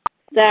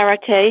 Sarah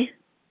K.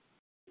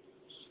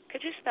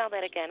 Could you spell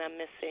that again? I'm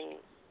missing.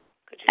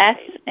 Could you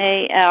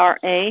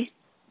S-A-R-A.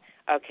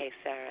 Okay,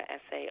 Sarah,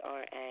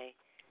 S-A-R-A.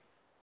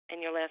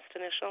 And your last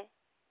initial?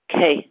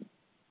 K.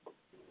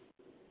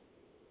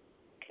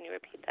 Can you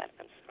repeat that?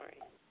 I'm sorry.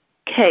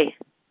 K.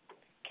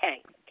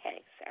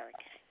 K, Sarah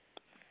K.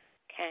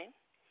 Okay.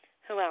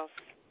 Who else?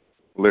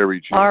 Larry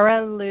G.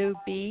 Laura Lou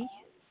B.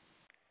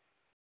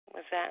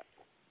 Was that?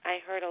 I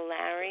heard a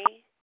Larry.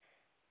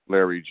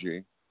 Larry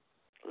G.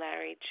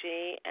 Larry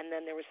G. And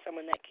then there was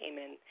someone that came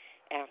in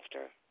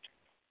after.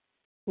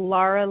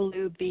 Laura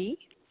Lou B.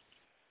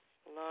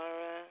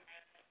 Laura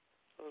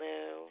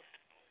Lou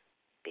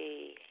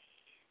B.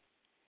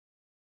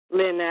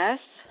 Lynn S.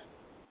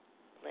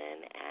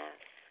 Lynn S.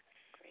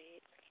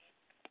 Great.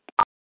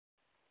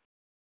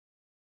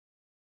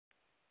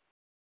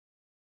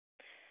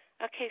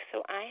 Okay,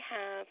 so I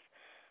have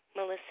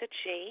Melissa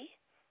G.,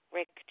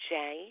 Rick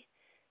J.,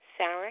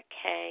 Sarah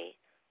K.,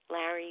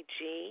 Larry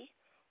G.,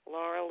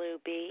 Laura Lou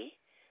B.,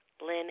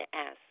 Lynn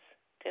S.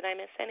 Did I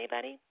miss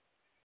anybody?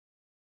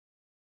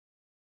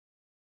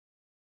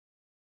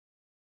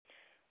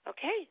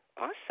 Okay,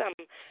 awesome.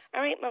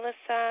 All right,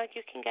 Melissa,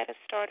 you can get us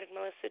started.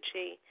 Melissa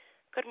G.,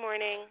 good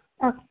morning.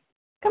 Okay.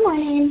 Good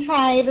morning.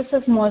 Hi, this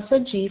is Melissa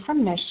G.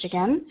 from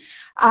Michigan.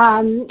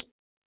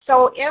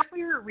 So as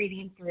we were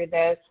reading through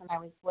this and I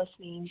was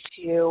listening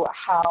to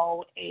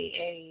how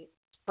AA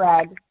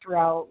spread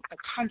throughout the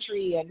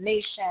country and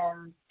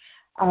nations,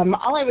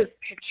 all I was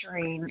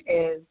picturing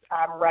is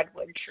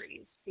redwood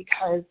trees,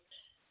 because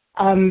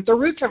the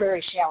roots are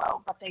very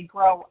shallow, but they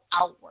grow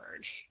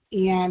outward.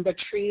 And the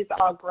trees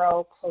all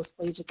grow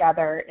closely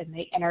together and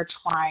they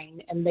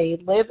intertwine and they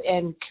live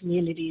in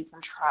communities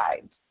and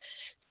tribes.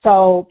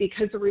 So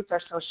because the roots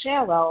are so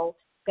shallow,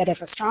 that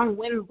if a strong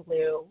wind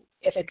blew,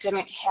 if it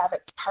didn't have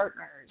its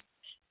partners,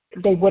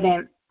 they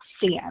wouldn't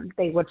stand,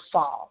 they would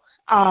fall.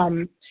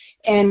 And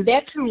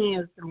that to me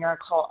is the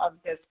miracle of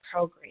this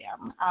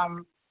program.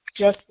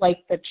 Just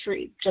like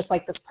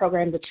this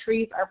program, the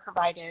trees are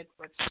provided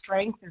with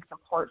strength and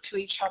support to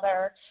each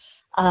other.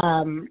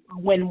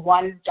 When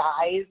one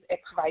dies, it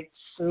provides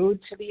food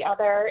to the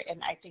other,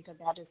 and I think of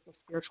that as the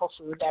spiritual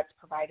food that's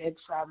provided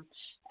from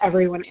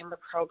everyone in the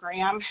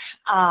program.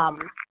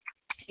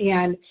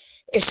 And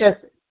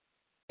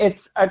it's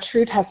a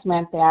true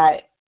testament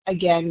that,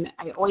 again,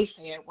 I always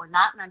say it, we're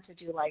not meant to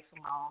do life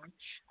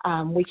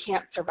alone. We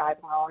can't survive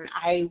alone.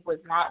 I was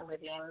not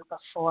living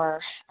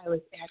before I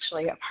was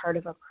actually a part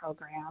of a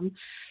program.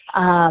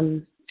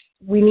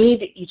 We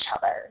need each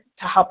other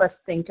to help us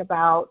think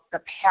about the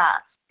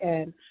past.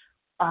 And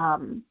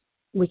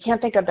we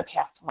can't think of the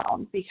past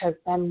alone, because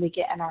then we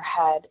get in our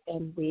head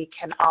and we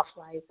can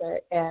offline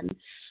it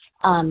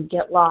and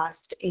get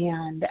lost.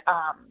 And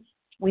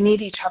we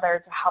need each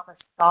other to help us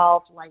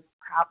solve life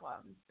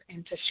problems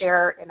and to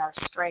share in our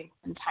strength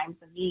in times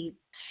of need.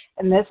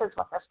 And this is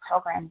what this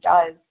program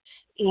does.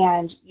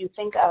 And you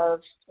think of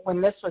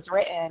when this was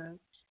written,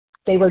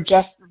 they were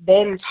just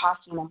then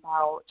talking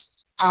about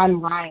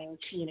online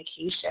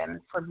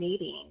communication for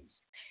meetings.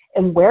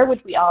 And where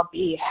would we all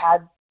be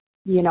had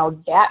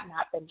that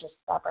not been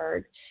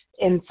discovered?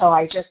 And so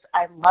I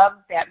love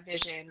that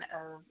vision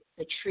of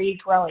the tree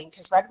growing,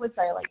 because redwoods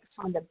are like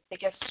some of the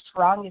biggest,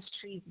 strongest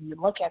trees. And you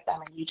look at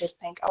them and you just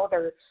think, oh,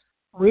 their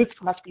roots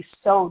must be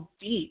so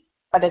deep.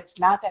 But it's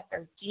not that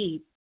they're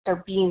deep.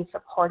 They're being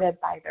supported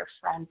by their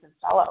friends and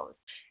fellows.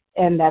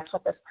 And that's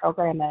what this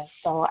program is.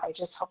 So I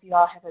just hope you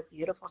all have a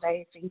beautiful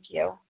day. Thank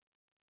you.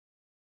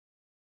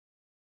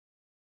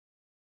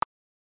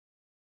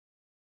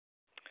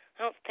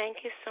 Oh, thank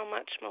you so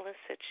much,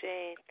 Melissa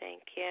J.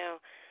 Thank you.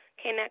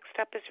 Okay, next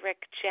up is Rick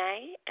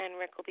J., and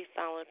Rick will be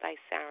followed by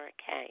Sarah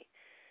K.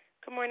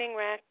 Good morning,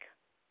 Rick.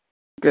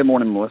 Good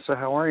morning, Melissa.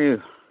 How are you?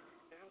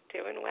 I'm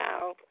doing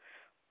well.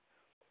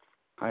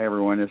 Hi,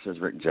 everyone. This is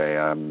Rick J.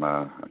 I'm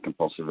a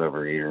compulsive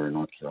overeater in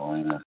North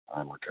Carolina.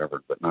 I'm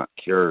recovered but not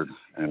cured.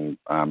 And,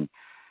 I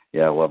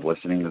love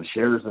listening to the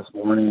shares this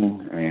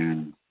morning.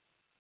 And,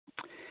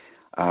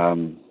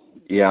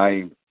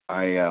 I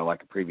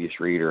like a previous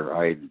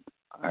reader,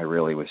 I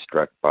really was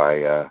struck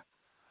by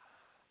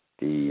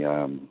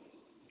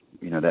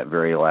that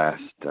very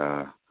last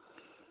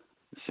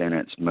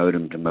sentence,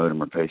 modem to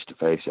modem or face to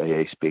face,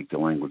 AA speak the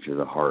language of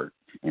the heart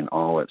in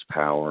all its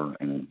power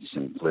and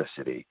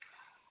simplicity.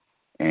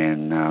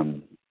 And,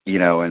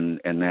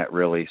 and that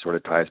really sort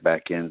of ties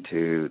back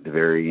into the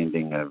very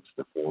ending of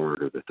the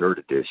Foreword, or the third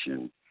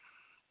edition.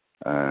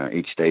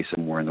 Each day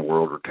somewhere in the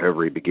world,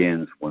 recovery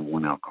begins when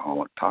one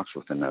alcoholic talks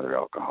with another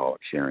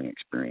alcoholic, sharing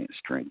experience,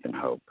 strength, and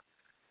hope.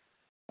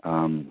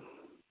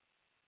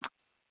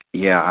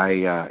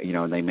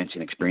 They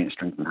mention experience,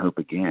 strength, and hope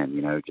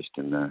again, just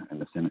in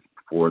the sentence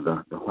before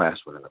the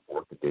last one in the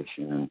fourth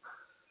edition.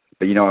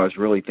 But I was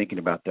really thinking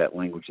about that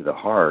language of the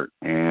heart,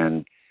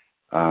 and,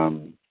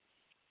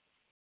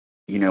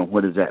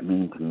 what does that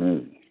mean to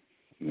me?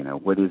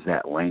 What is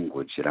that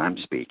language that I'm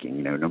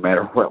speaking? No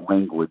matter what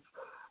language,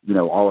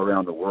 all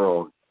around the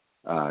world,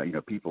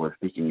 people are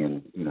speaking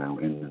in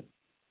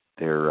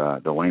their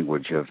the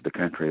language of the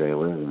country they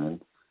live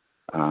in,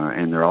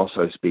 and they're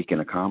also speaking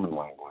a common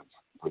language,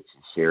 which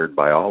is shared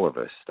by all of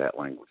us, that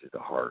language of the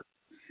heart.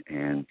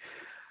 And,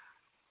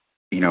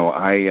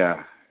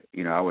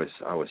 I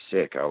was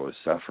sick, I was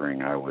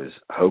suffering, I was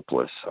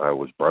hopeless, I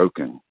was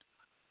broken,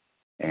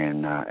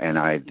 and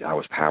I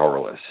was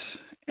powerless,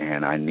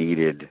 and I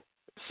needed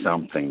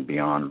something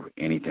beyond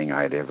anything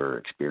I'd ever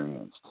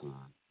experienced to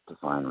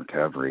find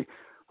recovery,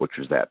 which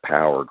was that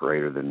power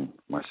greater than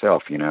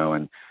myself,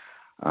 and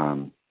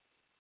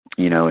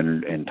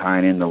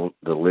tying in the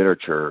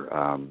literature,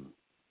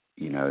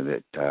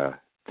 that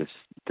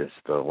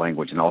the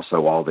language, and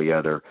also all the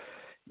other,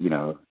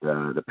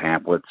 the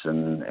pamphlets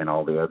and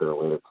all the other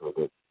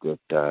literature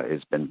that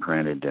has been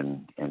printed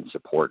and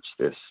supports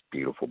this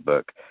beautiful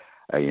book,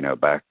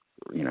 back,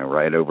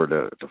 right over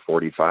to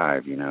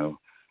 45,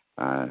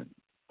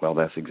 well,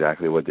 that's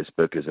exactly what this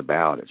book is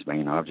about. Its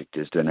main object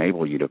is to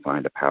enable you to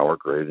find a power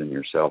greater than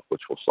yourself,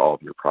 which will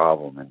solve your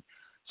problem. And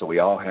so we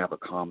all have a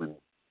common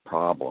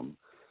problem,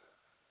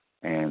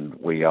 and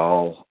we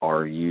all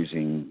are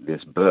using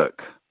this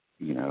book,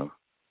 as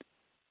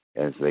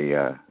as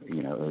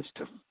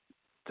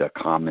the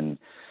common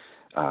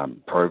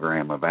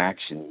program of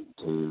action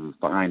to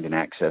find and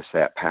access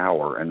that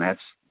power. And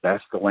that's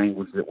the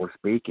language that we're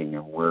speaking,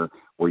 and we're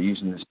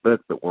using this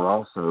book, but we're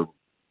also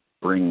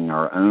bringing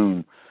our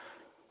own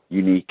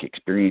unique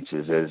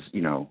experiences as,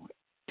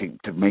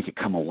 to make it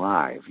come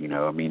alive.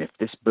 If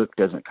this book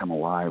doesn't come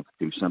alive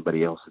through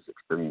somebody else's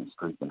experience,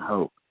 strength, and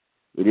hope,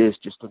 it is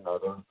just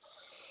another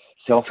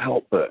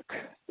self-help book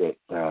that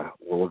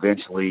will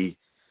eventually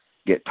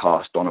get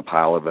tossed on a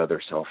pile of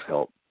other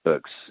self-help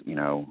books, in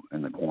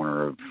the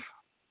corner of,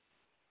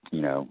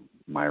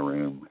 my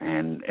room.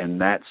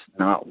 And that's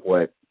not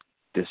what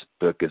this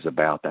book is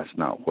about. That's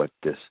not what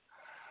this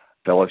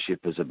fellowship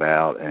is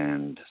about,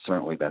 and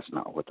certainly that's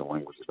not what the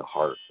language of the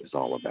heart is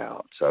all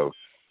about. So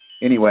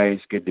anyway,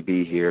 it's good to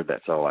be here.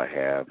 That's all I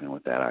have, and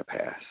with that, I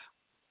pass.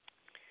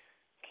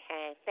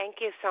 Okay, thank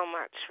you so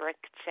much, Rick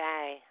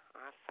J.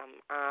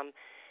 Awesome.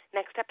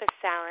 Next up is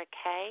Sarah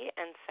K.,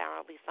 and Sarah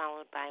will be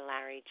followed by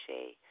Larry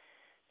G.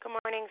 Good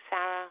morning,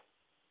 Sarah.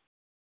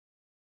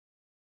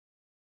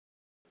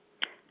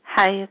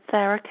 Hi, it's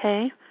Sarah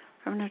K.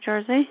 from New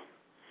Jersey.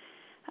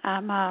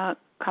 I'm a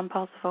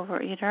compulsive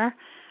overeater.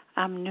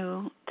 I'm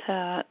new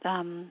to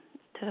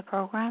the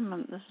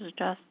program. This is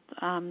just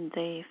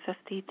day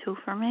 52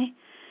 for me.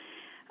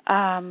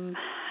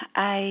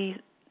 I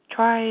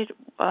tried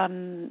about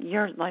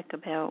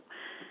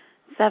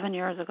 7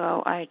 years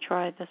ago. I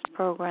tried this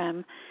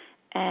program,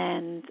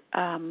 and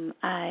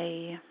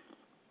it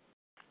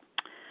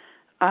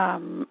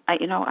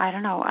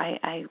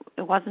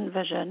wasn't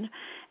vision,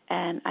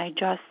 and I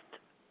just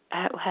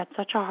had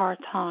such a hard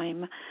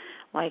time,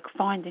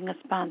 finding a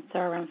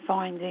sponsor and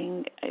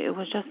it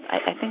was just,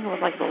 I think it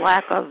was the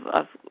lack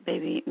of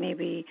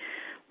maybe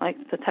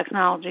the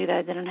technology that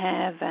I didn't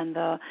have, and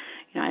I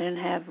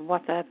didn't have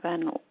WhatsApp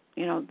and,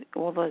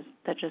 all those,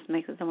 that just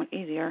makes it so much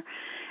easier.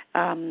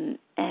 And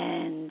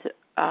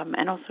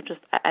also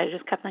I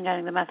just kept on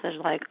getting the message,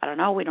 I don't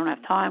know, we don't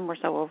have time, we're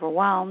so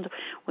overwhelmed,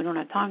 we don't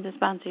have time to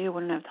sponsor you,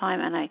 we don't have time,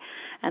 and I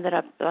ended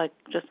up,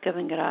 just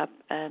giving it up,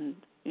 and,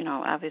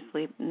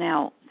 obviously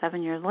now,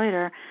 7 years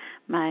later,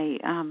 my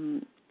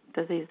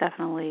disease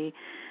definitely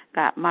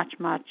got much,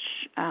 much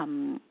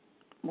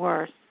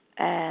worse,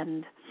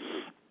 and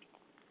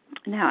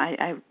now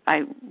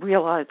I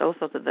realized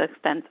also to the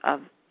extent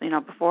of,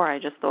 before I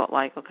just thought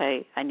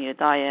okay, I need a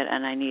diet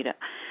and I need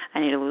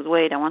to lose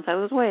weight, and once I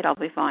lose weight, I'll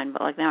be fine.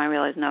 But now I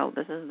realize, no,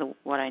 this is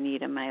what I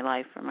need in my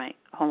life, for my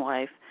whole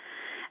life,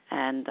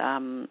 and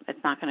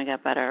it's not going to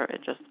get better.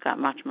 It just got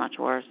much, much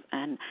worse.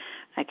 And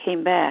I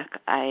came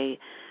back. I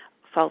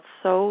felt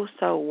so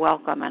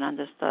welcome and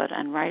understood,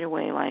 and right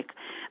away,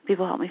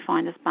 people helped me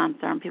find a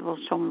sponsor, and people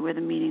showed me where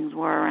the meetings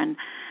were, and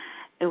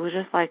it was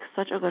just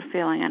such a good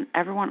feeling, and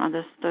everyone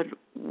understood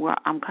where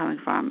I'm coming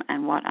from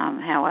and what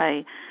how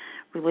I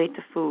relate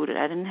to food.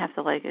 I didn't have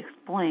to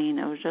explain.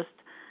 It was just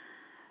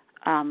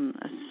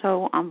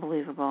so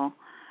unbelievable,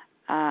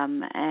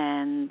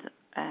 and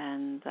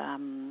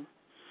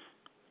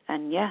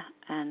yeah,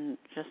 and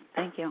just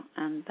thank you,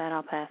 and that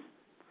I'll pass.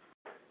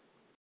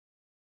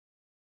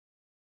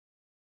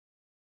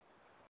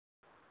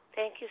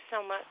 Thank you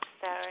so much,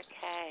 Sarah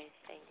K.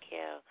 Thank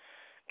you.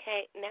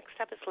 Okay, next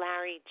up is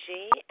Larry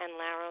G., and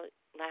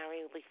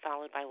Larry will be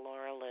followed by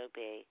Laura Lou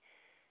B.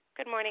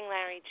 Good morning,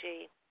 Larry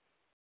G.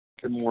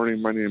 Good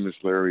morning. My name is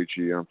Larry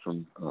G. I'm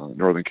from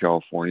Northern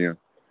California.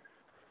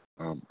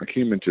 I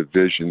came into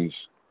Visions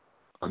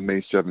on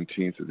May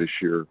 17th of this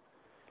year,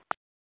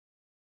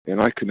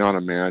 and I could not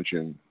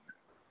imagine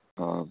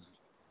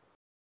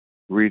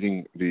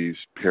reading these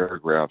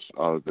paragraphs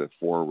out of the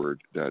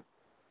Foreword that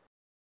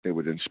it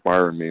would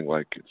inspire me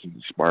like it's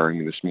inspiring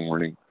me this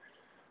morning.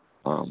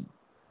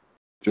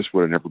 Just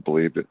would have never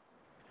believed it.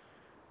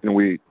 And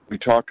we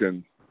talk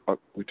in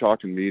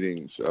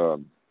meetings.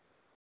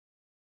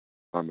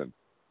 I'm a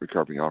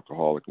recovering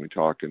alcoholic, and we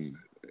talk in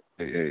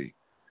AA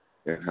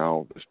and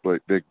how this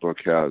big book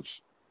has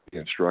the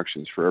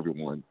instructions for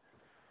everyone,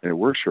 and it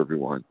works for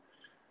everyone.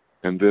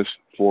 And this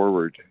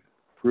Foreword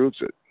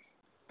proves it.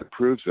 It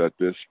proves that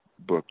this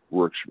book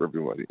works for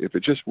everybody. If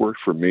it just worked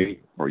for me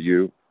or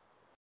you,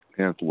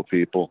 a handful of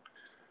people,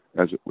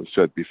 as it was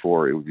said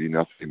before, it would be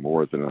nothing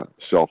more than a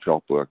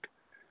self-help book.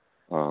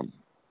 And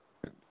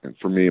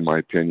for me, my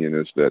opinion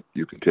is that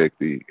you can take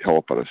the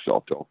help out of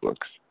self-help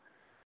books.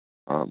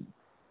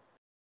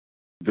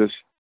 This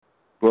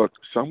book,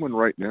 someone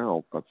right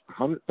now,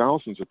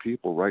 thousands of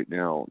people right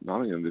now, not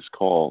only on this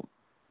call,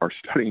 are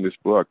studying this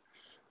book.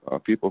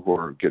 People who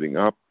are getting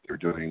up, they're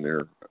doing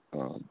their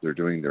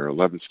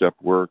 11-step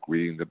work,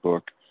 reading the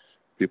book.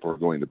 People are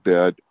going to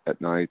bed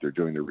at night, they're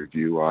doing the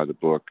review out of the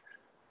book.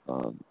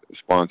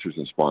 Sponsors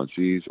and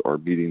sponsees are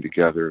meeting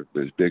together.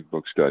 There's big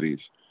book studies.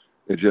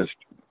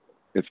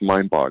 It's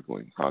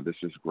mind-boggling how this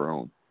has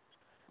grown.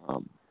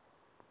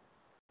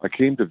 I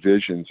came to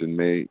Visions in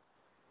May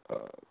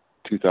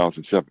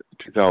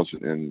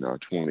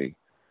 2020,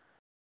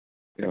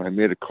 and I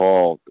made a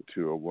call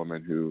to a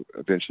woman who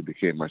eventually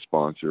became my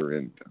sponsor,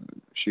 and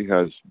she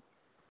has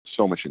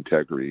so much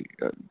integrity.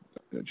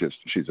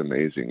 She's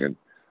amazing, and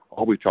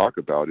all we talk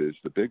about is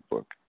the big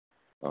book.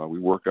 We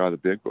work out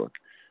of the big book.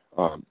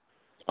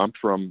 I'm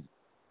from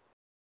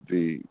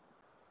the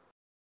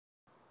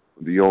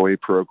OA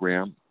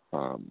program.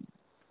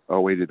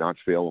 OA did not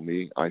fail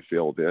me. I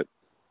failed it.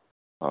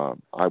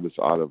 I was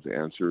out of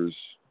answers.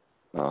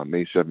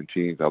 May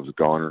 17th, I was a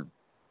goner.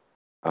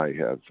 I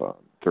have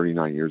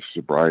 39 years of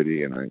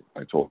sobriety, and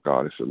I told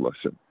God, I said,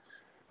 listen,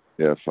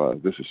 if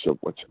this is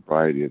what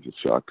sobriety is, it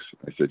sucks.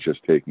 I said,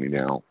 just take me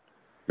now,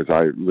 because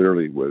I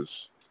literally was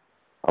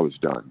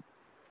done.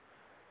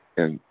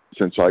 And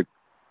since I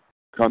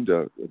come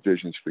to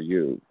Visions for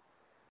You,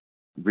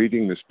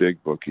 reading this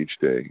big book each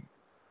day,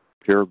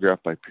 paragraph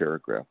by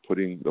paragraph,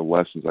 putting the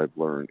lessons I've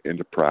learned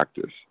into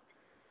practice,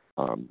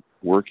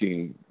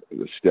 working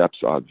the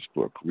steps out of this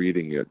book,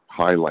 reading it,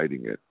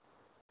 highlighting it,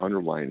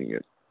 underlining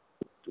it,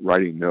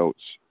 writing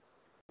notes,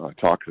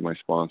 talking to my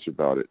sponsor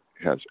about it,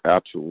 has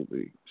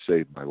absolutely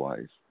saved my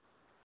life.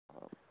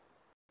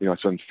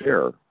 It's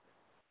unfair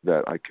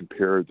that I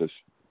compare this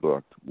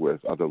book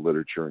with other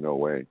literature in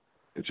OA.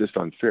 It's just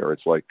unfair.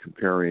 It's like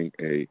comparing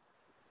a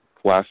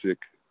classic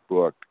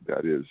book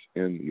that is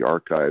in the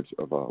archives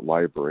of a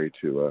library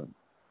to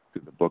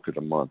the book of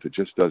the month. It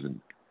just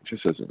isn't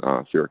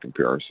a fair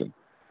comparison.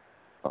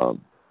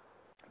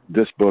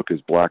 This book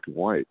is black and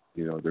white.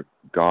 That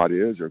God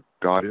is or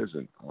God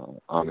isn't.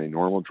 I'm a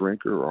normal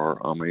drinker or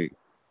I'm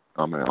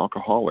an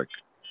alcoholic.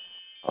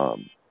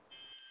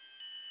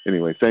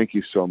 Anyway, thank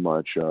you so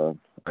much.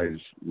 I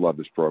just love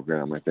this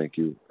program. I thank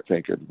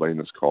everybody in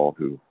this call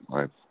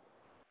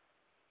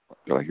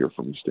that I hear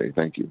from this day.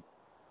 Thank you.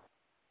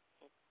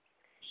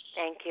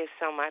 Thank you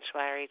so much,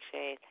 Larry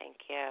J. Thank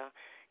you.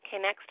 Okay,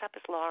 next up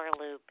is Laura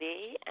Lou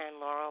B., and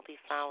Laura will be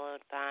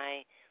followed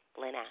by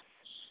Lynn S.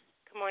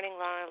 Good morning,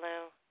 Laura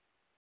Lou.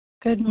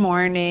 Good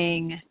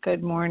morning.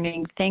 Good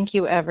morning. Thank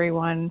you,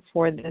 everyone,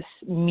 for this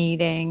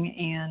meeting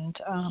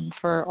and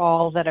for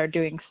all that are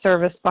doing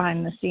service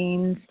behind the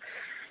scenes.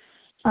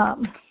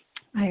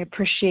 I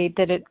appreciate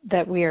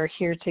that we are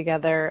here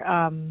together.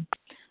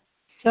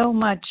 So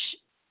much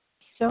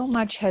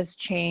has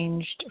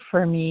changed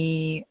for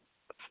me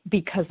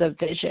because of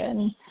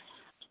Vision.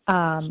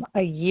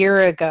 A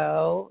year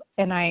ago,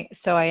 and I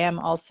am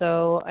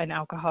also an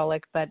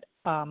alcoholic, but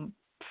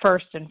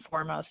first and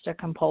foremost a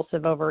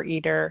compulsive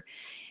overeater.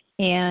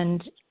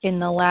 And in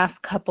the last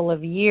couple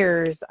of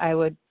years,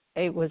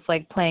 it was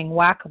like playing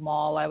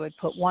whack-a-mole. I would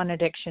put one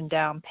addiction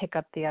down, pick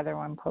up the other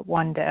one, put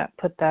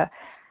the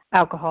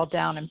alcohol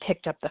down, and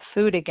picked up the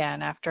food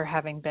again after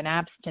having been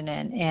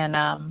abstinent. And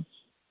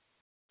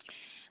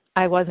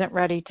I wasn't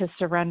ready to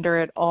surrender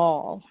at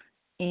all.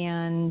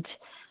 And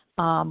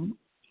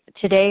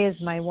today is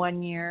my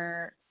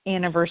 1-year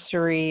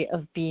anniversary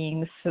of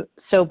being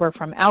sober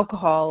from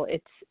alcohol.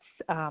 It's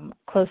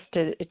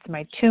it's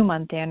my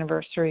 2-month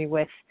anniversary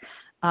with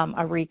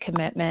a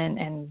recommitment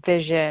and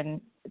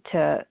vision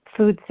to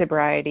food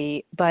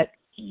sobriety. But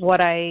what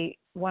I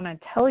want to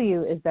tell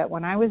you is that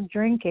when I was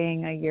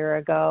drinking a year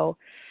ago,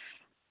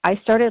 I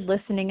started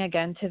listening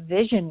again to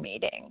vision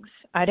meetings.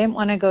 I didn't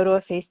want to go to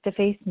a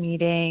face-to-face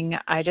meeting.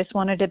 I just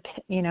wanted to,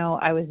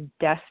 I was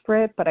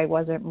desperate, but I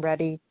wasn't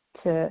ready.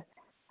 And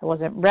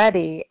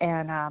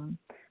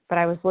but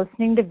I was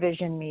listening to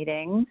vision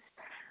meetings,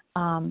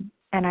 and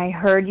I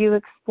heard you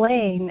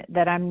explain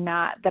that I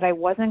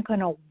wasn't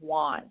going to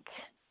want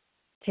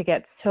to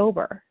get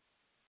sober.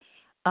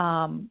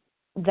 That's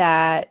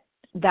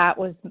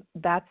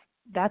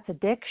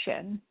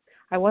addiction.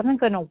 I wasn't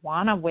going to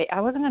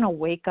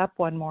wake up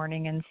one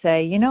morning and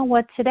say, you know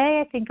what,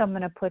 today I think I'm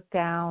going to put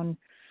down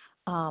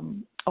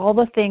all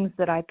the things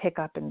that I pick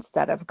up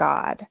instead of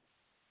God.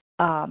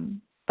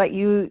 But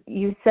you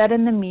said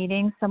in the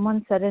meeting,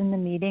 someone said in the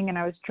meeting, and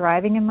I was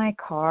driving in my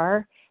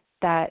car,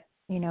 that,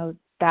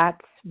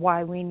 that's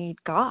why we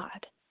need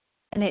God.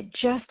 And it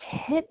just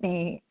hit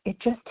me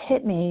that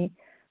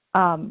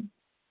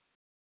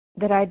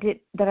I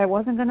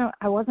wasn't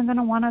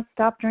gonna want to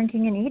stop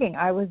drinking and eating.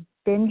 I was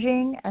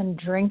binging and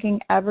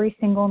drinking every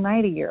single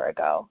night a year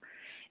ago,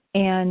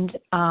 and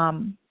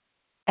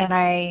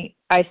I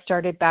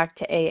started back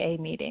to AA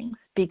meetings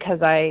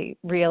because I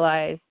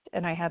realized,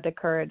 and I had the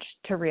courage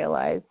to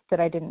realize, that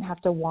I didn't have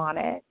to want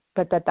it,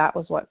 but that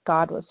was what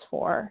God was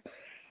for.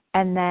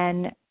 And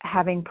then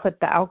having put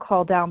the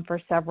alcohol down for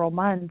several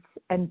months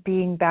and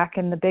being back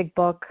in the big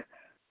book,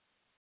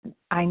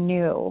 I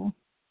knew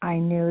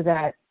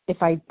that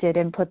if I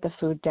didn't put the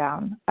food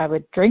down, I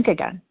would drink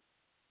again.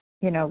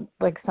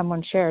 Like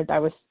someone shared, I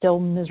was still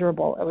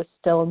miserable. I was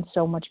still in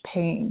so much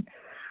pain.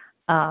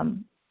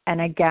 And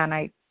again,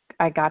 I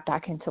got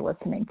back into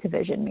listening to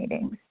vision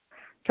meetings.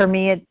 For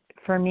me, it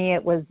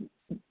was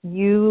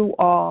you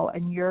all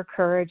and your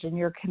courage and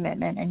your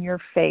commitment and your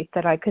faith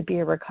that I could be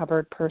a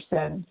recovered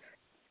person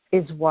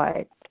is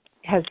what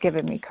has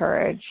given me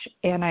courage.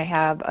 And I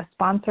have a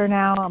sponsor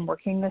now. I'm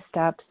working the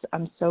steps.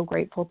 I'm so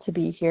grateful to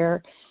be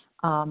here.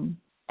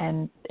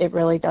 And it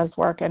really does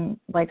work. And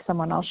like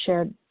someone else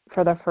shared,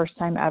 for the first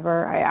time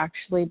ever, I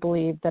actually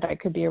believe that I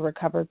could be a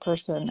recovered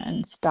person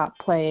and stop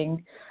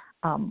playing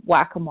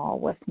whack-a-mole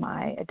with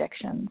my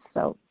addictions.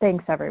 So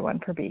thanks, everyone,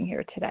 for being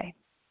here today.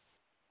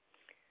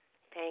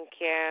 Thank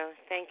you.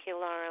 Thank you,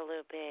 Laura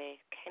Luby.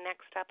 Okay,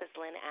 next up is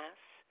Lynn S.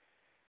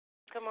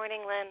 Good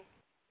morning, Lynn.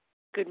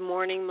 Good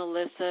morning,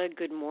 Melissa.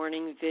 Good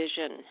morning,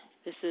 Vision.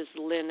 This is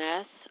Lynn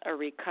S., a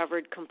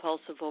recovered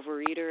compulsive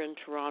overeater in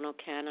Toronto,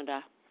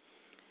 Canada.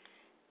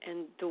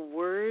 And the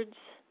words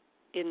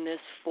in this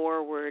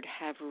foreword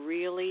have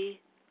really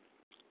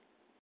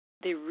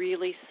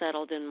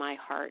settled in my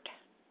heart.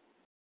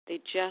 They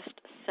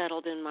just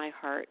settled in my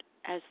heart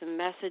as the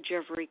message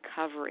of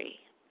recovery.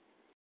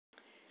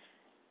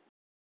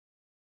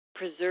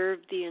 Preserve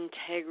the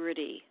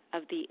integrity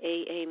of the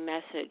AA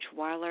message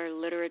while our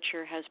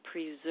literature has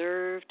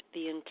preserved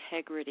the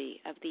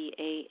integrity of the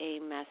AA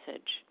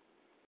message.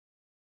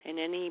 In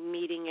any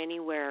meeting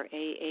anywhere,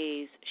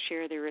 AAs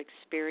share their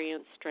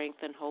experience,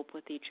 strength, and hope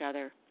with each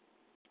other.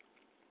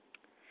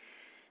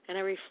 And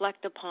I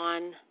reflect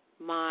upon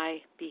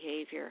my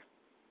behavior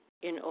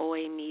in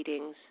OA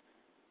meetings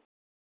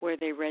where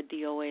they read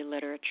the OA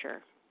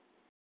literature.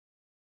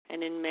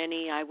 And in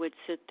many, I would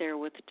sit there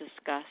with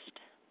disgust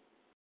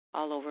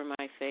all over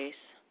my face.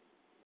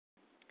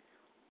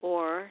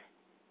 Or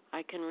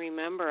I can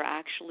remember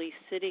actually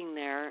sitting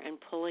there and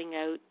pulling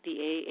out the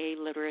AA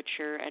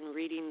literature and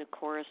reading the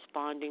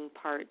corresponding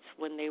parts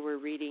when they were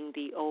reading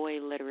the OA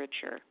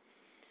literature,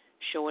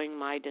 showing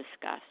my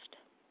disgust.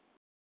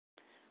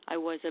 I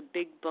was a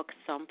big book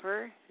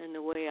thumper, and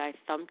the way I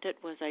thumped it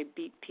was I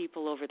beat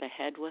people over the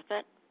head with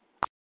it.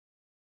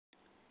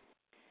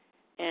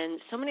 And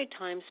so many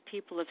times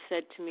people have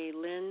said to me,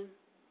 Lynn,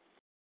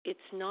 it's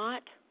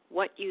not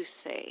what you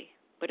say,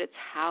 but it's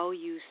how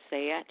you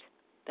say it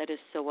that is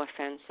so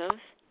offensive.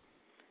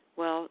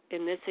 Well,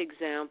 in this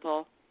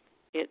example,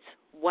 it's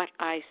what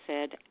I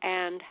said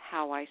and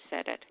how I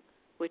said it,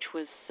 which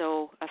was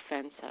so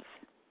offensive.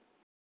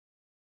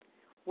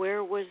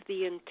 Where was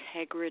the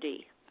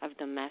integrity of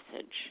the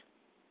message?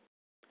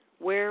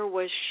 Where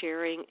was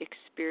sharing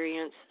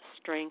experience,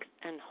 strength,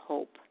 and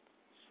hope?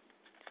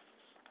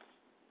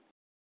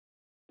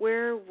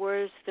 Where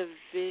was the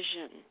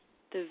vision,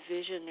 the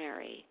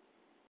visionary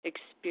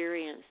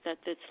experience that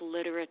this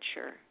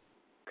literature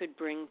could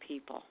bring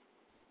people?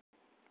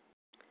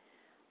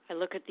 I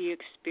look at the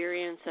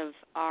experience of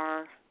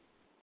our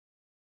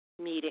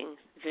meeting,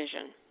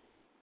 Vision,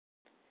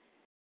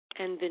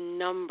 and the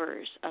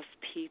numbers of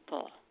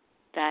people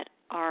that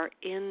are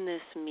in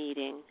this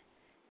meeting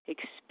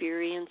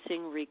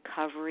experiencing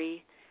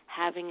recovery,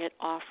 having it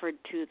offered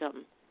to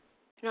them,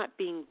 not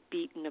being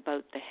beaten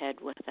about the head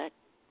with it.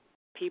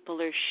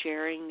 People are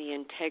sharing the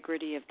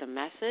integrity of the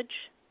message.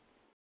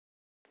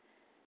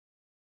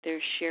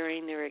 They're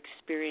sharing their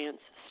experience,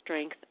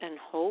 strength, and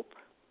hope.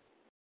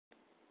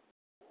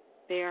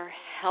 They are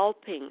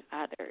helping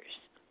others.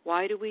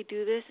 Why do we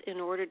do this?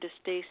 In order to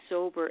stay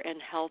sober and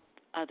help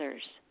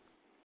others.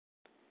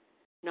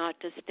 Not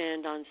to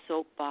stand on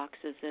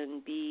soapboxes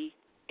and be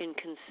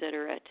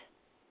inconsiderate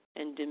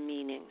and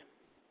demeaning.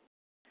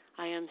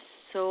 I am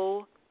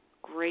so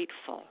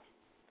grateful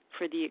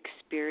for the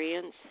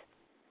experience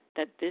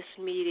that this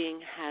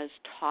meeting has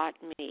taught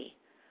me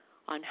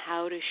on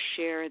how to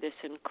share this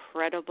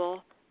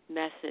incredible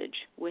message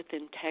with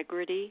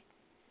integrity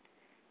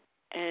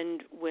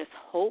and with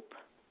hope.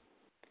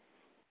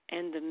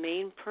 And the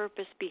main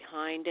purpose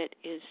behind it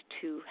is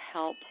to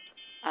help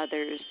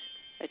others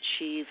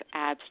achieve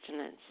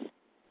abstinence.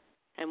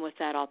 And with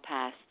that, I'll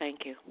pass.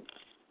 Thank you.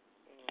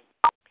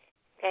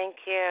 Thank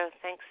you.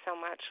 Thanks so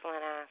much,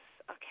 Lennis.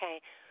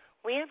 Okay.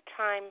 We have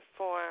time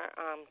for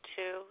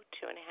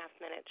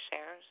 2.5-minute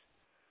shares.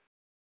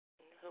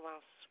 Who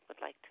else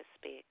would like to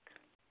speak?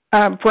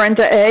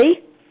 Brenda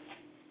A.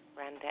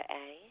 Brenda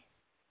A.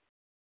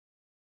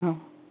 Oh.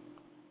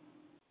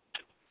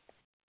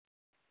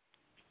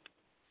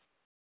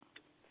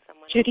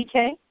 Someone Judy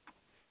K.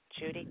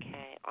 Judy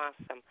K.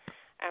 Awesome.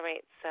 All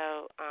right.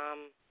 So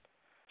I'm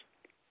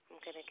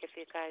going to give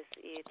you guys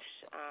each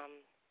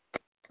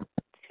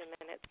 2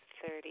 minutes,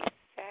 30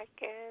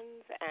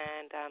 seconds.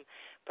 And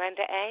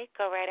Brenda A.,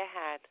 go right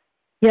ahead.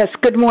 Yes,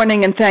 good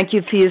morning, and thank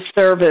you for your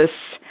service.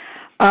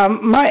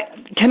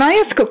 Can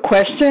I ask a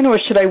question, or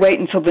should I wait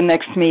until the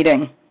next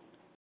meeting?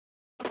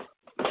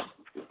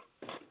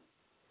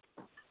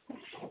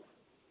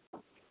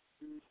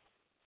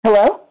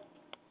 Hello?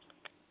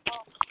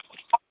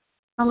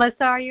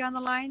 Melissa, are you on the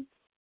line?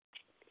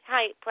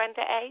 Hi,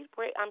 Brenda A.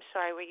 I'm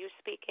sorry, were you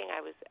speaking?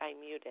 I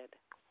muted.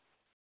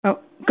 Oh,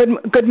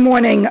 good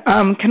morning.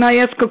 Can I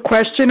ask a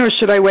question, or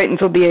should I wait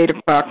until the 8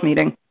 o'clock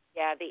meeting?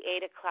 Yeah, the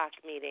 8 o'clock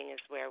meeting is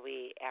where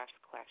we ask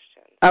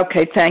questions.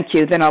 Okay, thank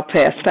you. Then I'll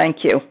pass.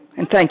 Thank you.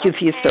 And thank you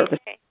for your service.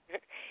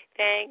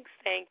 Thanks,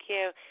 thank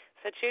you.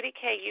 So, Judy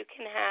K., you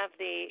can have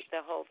the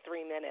whole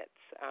 3 minutes.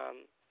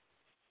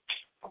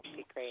 That'd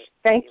be great.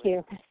 Thank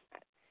you.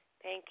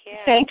 Thank you.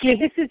 Thank you.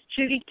 This is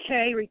Judy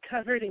K.,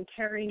 recovered in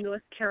Cary,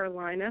 North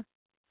Carolina.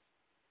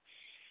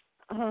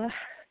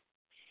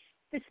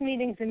 This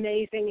meeting's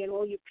amazing, and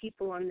all you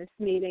people on this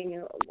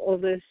meeting, all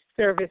the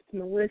service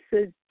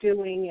Melissa's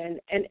doing,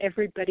 and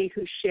everybody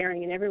who's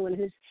sharing, and everyone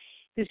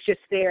who's just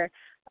there.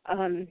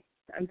 I'm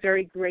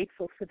very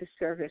grateful for the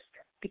service,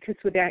 because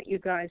without you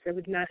guys, I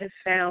would not have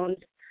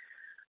found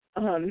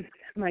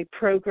my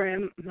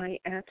program, my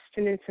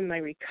abstinence, and my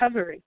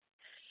recovery.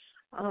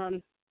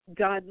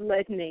 God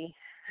led me.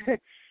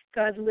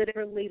 God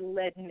literally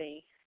led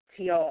me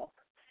to y'all.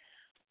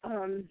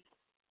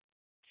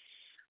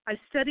 I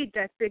studied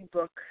that big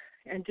book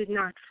and did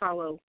not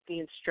follow the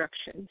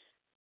instructions.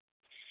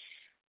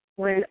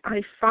 When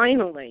I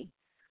finally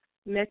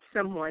met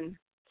someone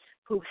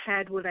who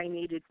had what I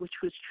needed,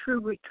 which was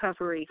true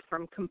recovery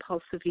from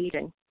compulsive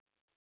eating,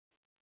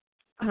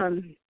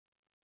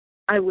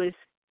 I was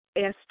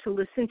asked to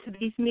listen to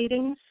these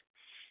meetings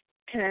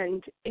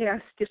and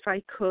asked if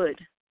I could,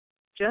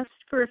 just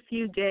for a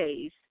few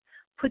days,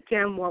 put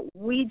down what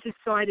we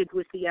decided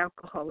was the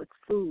alcoholic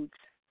foods.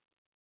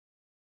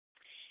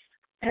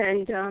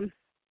 And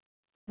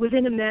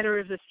within a matter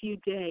of a few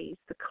days,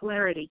 the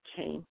clarity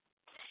came.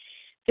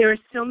 There are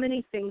so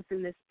many things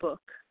in this book,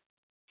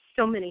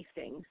 so many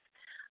things,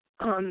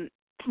 and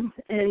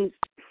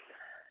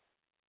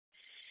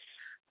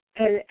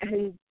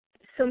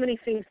so many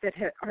things that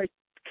are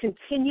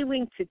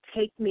continuing to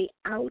take me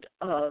out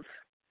of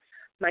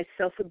my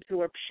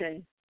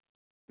self-absorption,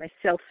 my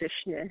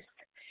selfishness.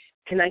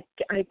 And I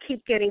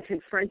keep getting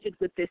confronted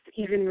with this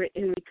even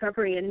in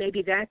recovery, and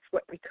maybe that's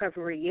what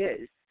recovery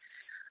is.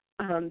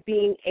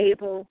 Being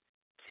able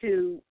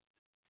to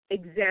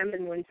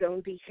examine one's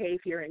own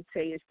behavior and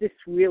say, is this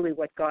really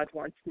what God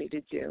wants me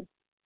to do?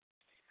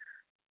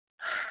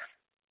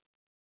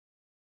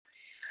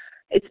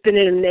 It's been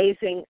an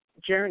amazing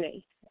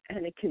journey,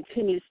 and it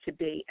continues to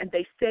be. And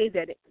they say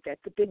that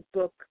the big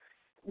book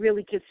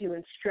really gives you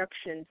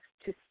instructions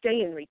to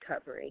stay in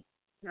recovery,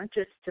 not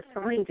just to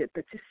find it,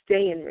 but to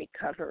stay in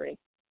recovery.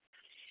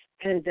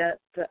 And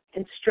the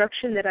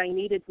instruction that I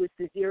needed was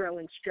the zero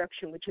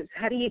instruction, which is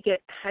how do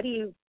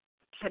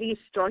you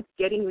start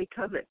getting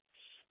recovered?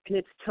 And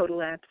it's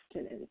total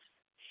abstinence,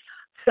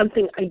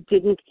 something I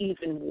didn't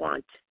even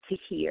want to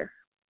hear.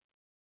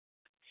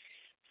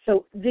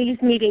 So these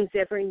meetings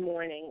every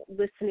morning,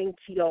 listening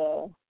to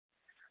y'all,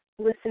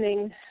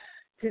 listening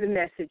to the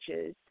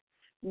messages,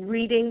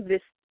 reading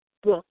this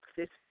book,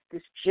 this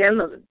gem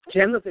of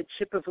a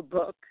chip of a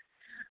book,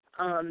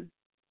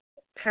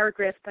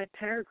 paragraph by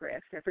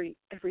paragraph every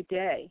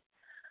day.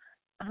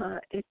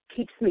 It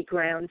keeps me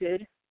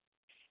grounded.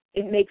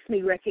 It makes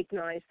me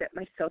recognize that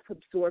my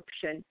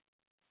self-absorption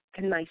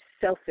and my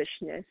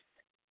selfishness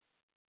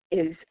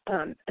is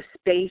a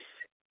space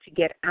to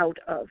get out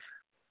of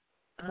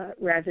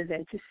rather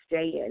than to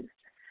stay in.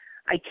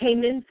 I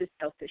came in for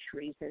selfish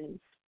reasons,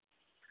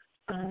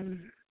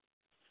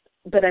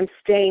 but I'm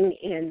staying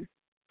in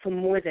for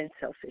more than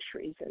selfish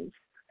reasons.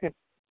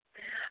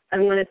 I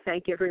want to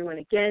thank everyone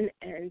again,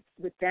 and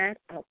with that,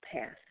 I'll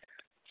pass.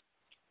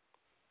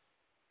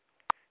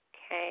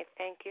 Okay,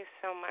 thank you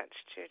so much,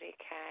 Judy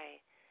K.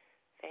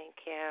 Thank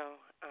you.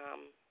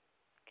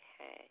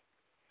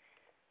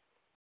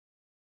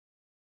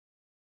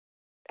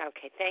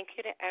 Okay, thank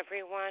you to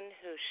everyone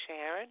who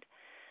shared.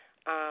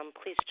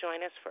 Please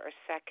join us for our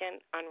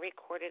second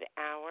unrecorded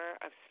hour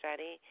of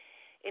study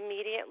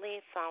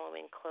immediately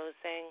following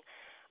closing.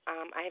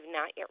 I have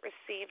not yet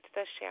received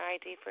the share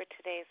ID for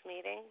today's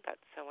meeting, but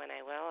so when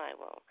I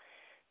will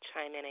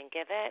chime in and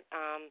give it.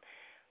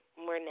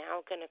 We're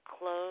now going to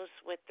close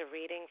with the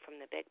reading from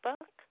the Big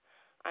Book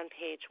on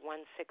page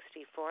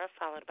 164,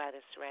 followed by the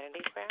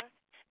Serenity Prayer.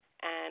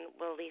 And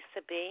will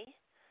Lisa B.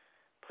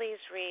 please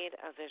read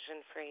A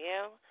Vision for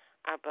You?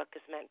 Our book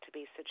is meant to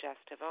be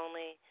suggestive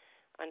only.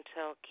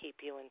 Keep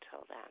you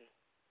until then.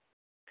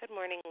 Good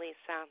morning,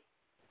 Lisa.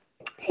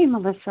 Hey,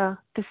 Melissa.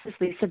 This is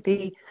Lisa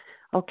B.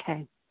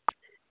 Okay.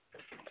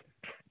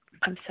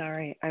 I'm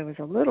sorry. I was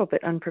a little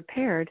bit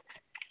unprepared.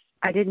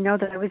 I didn't know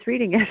that I was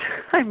reading it.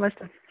 I must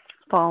have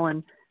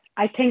fallen.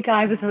 I think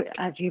I was.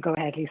 You go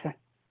ahead, Lisa.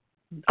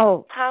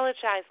 Oh.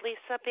 Apologize,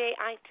 Lisa B.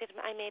 I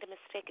made a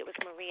mistake. It was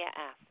Maria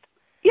F.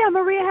 Yeah,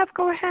 Maria F.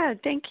 Go ahead.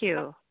 Thank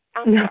you.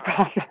 No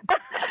problem.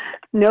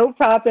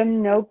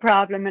 No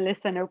problem,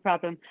 Melissa. No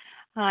problem.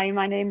 Hi,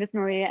 my name is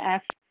Maria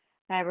F.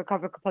 I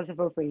recovered compulsive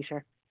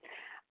overeater.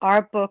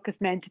 Our book is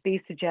meant to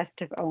be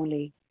suggestive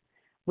only.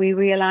 We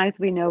realize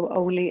we know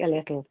only a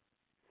little.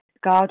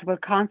 God will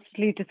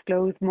constantly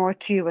disclose more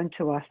to you and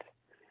to us.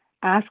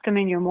 Ask Him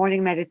in your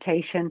morning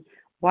meditation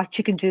what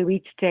you can do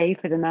each day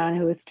for the man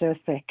who is still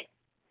sick.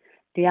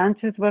 The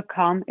answers will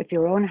come if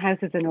your own house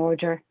is in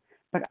order,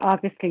 but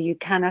obviously you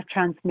cannot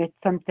transmit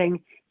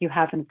something you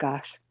haven't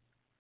got.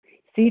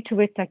 See to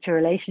it that your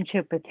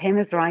relationship with Him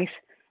is right,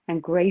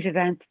 and great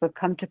events will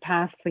come to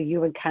pass for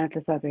you and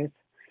countless others.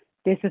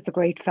 This is the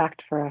great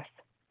fact for us.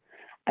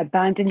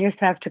 Abandon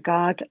yourself to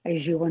God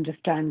as you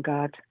understand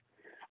God.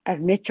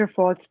 Admit your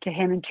faults to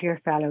Him and to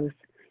your fellows.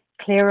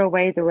 Clear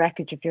away the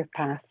wreckage of your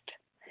past.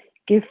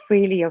 Give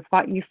freely of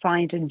what you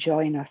find and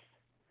join us.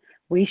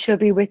 We shall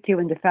be with you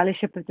in the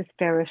fellowship of the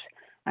Spirit,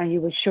 and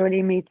you will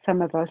surely meet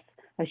some of us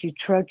as you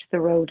trudge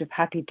the road of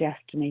happy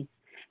destiny.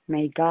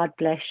 May God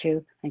bless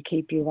you and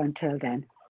keep you until then.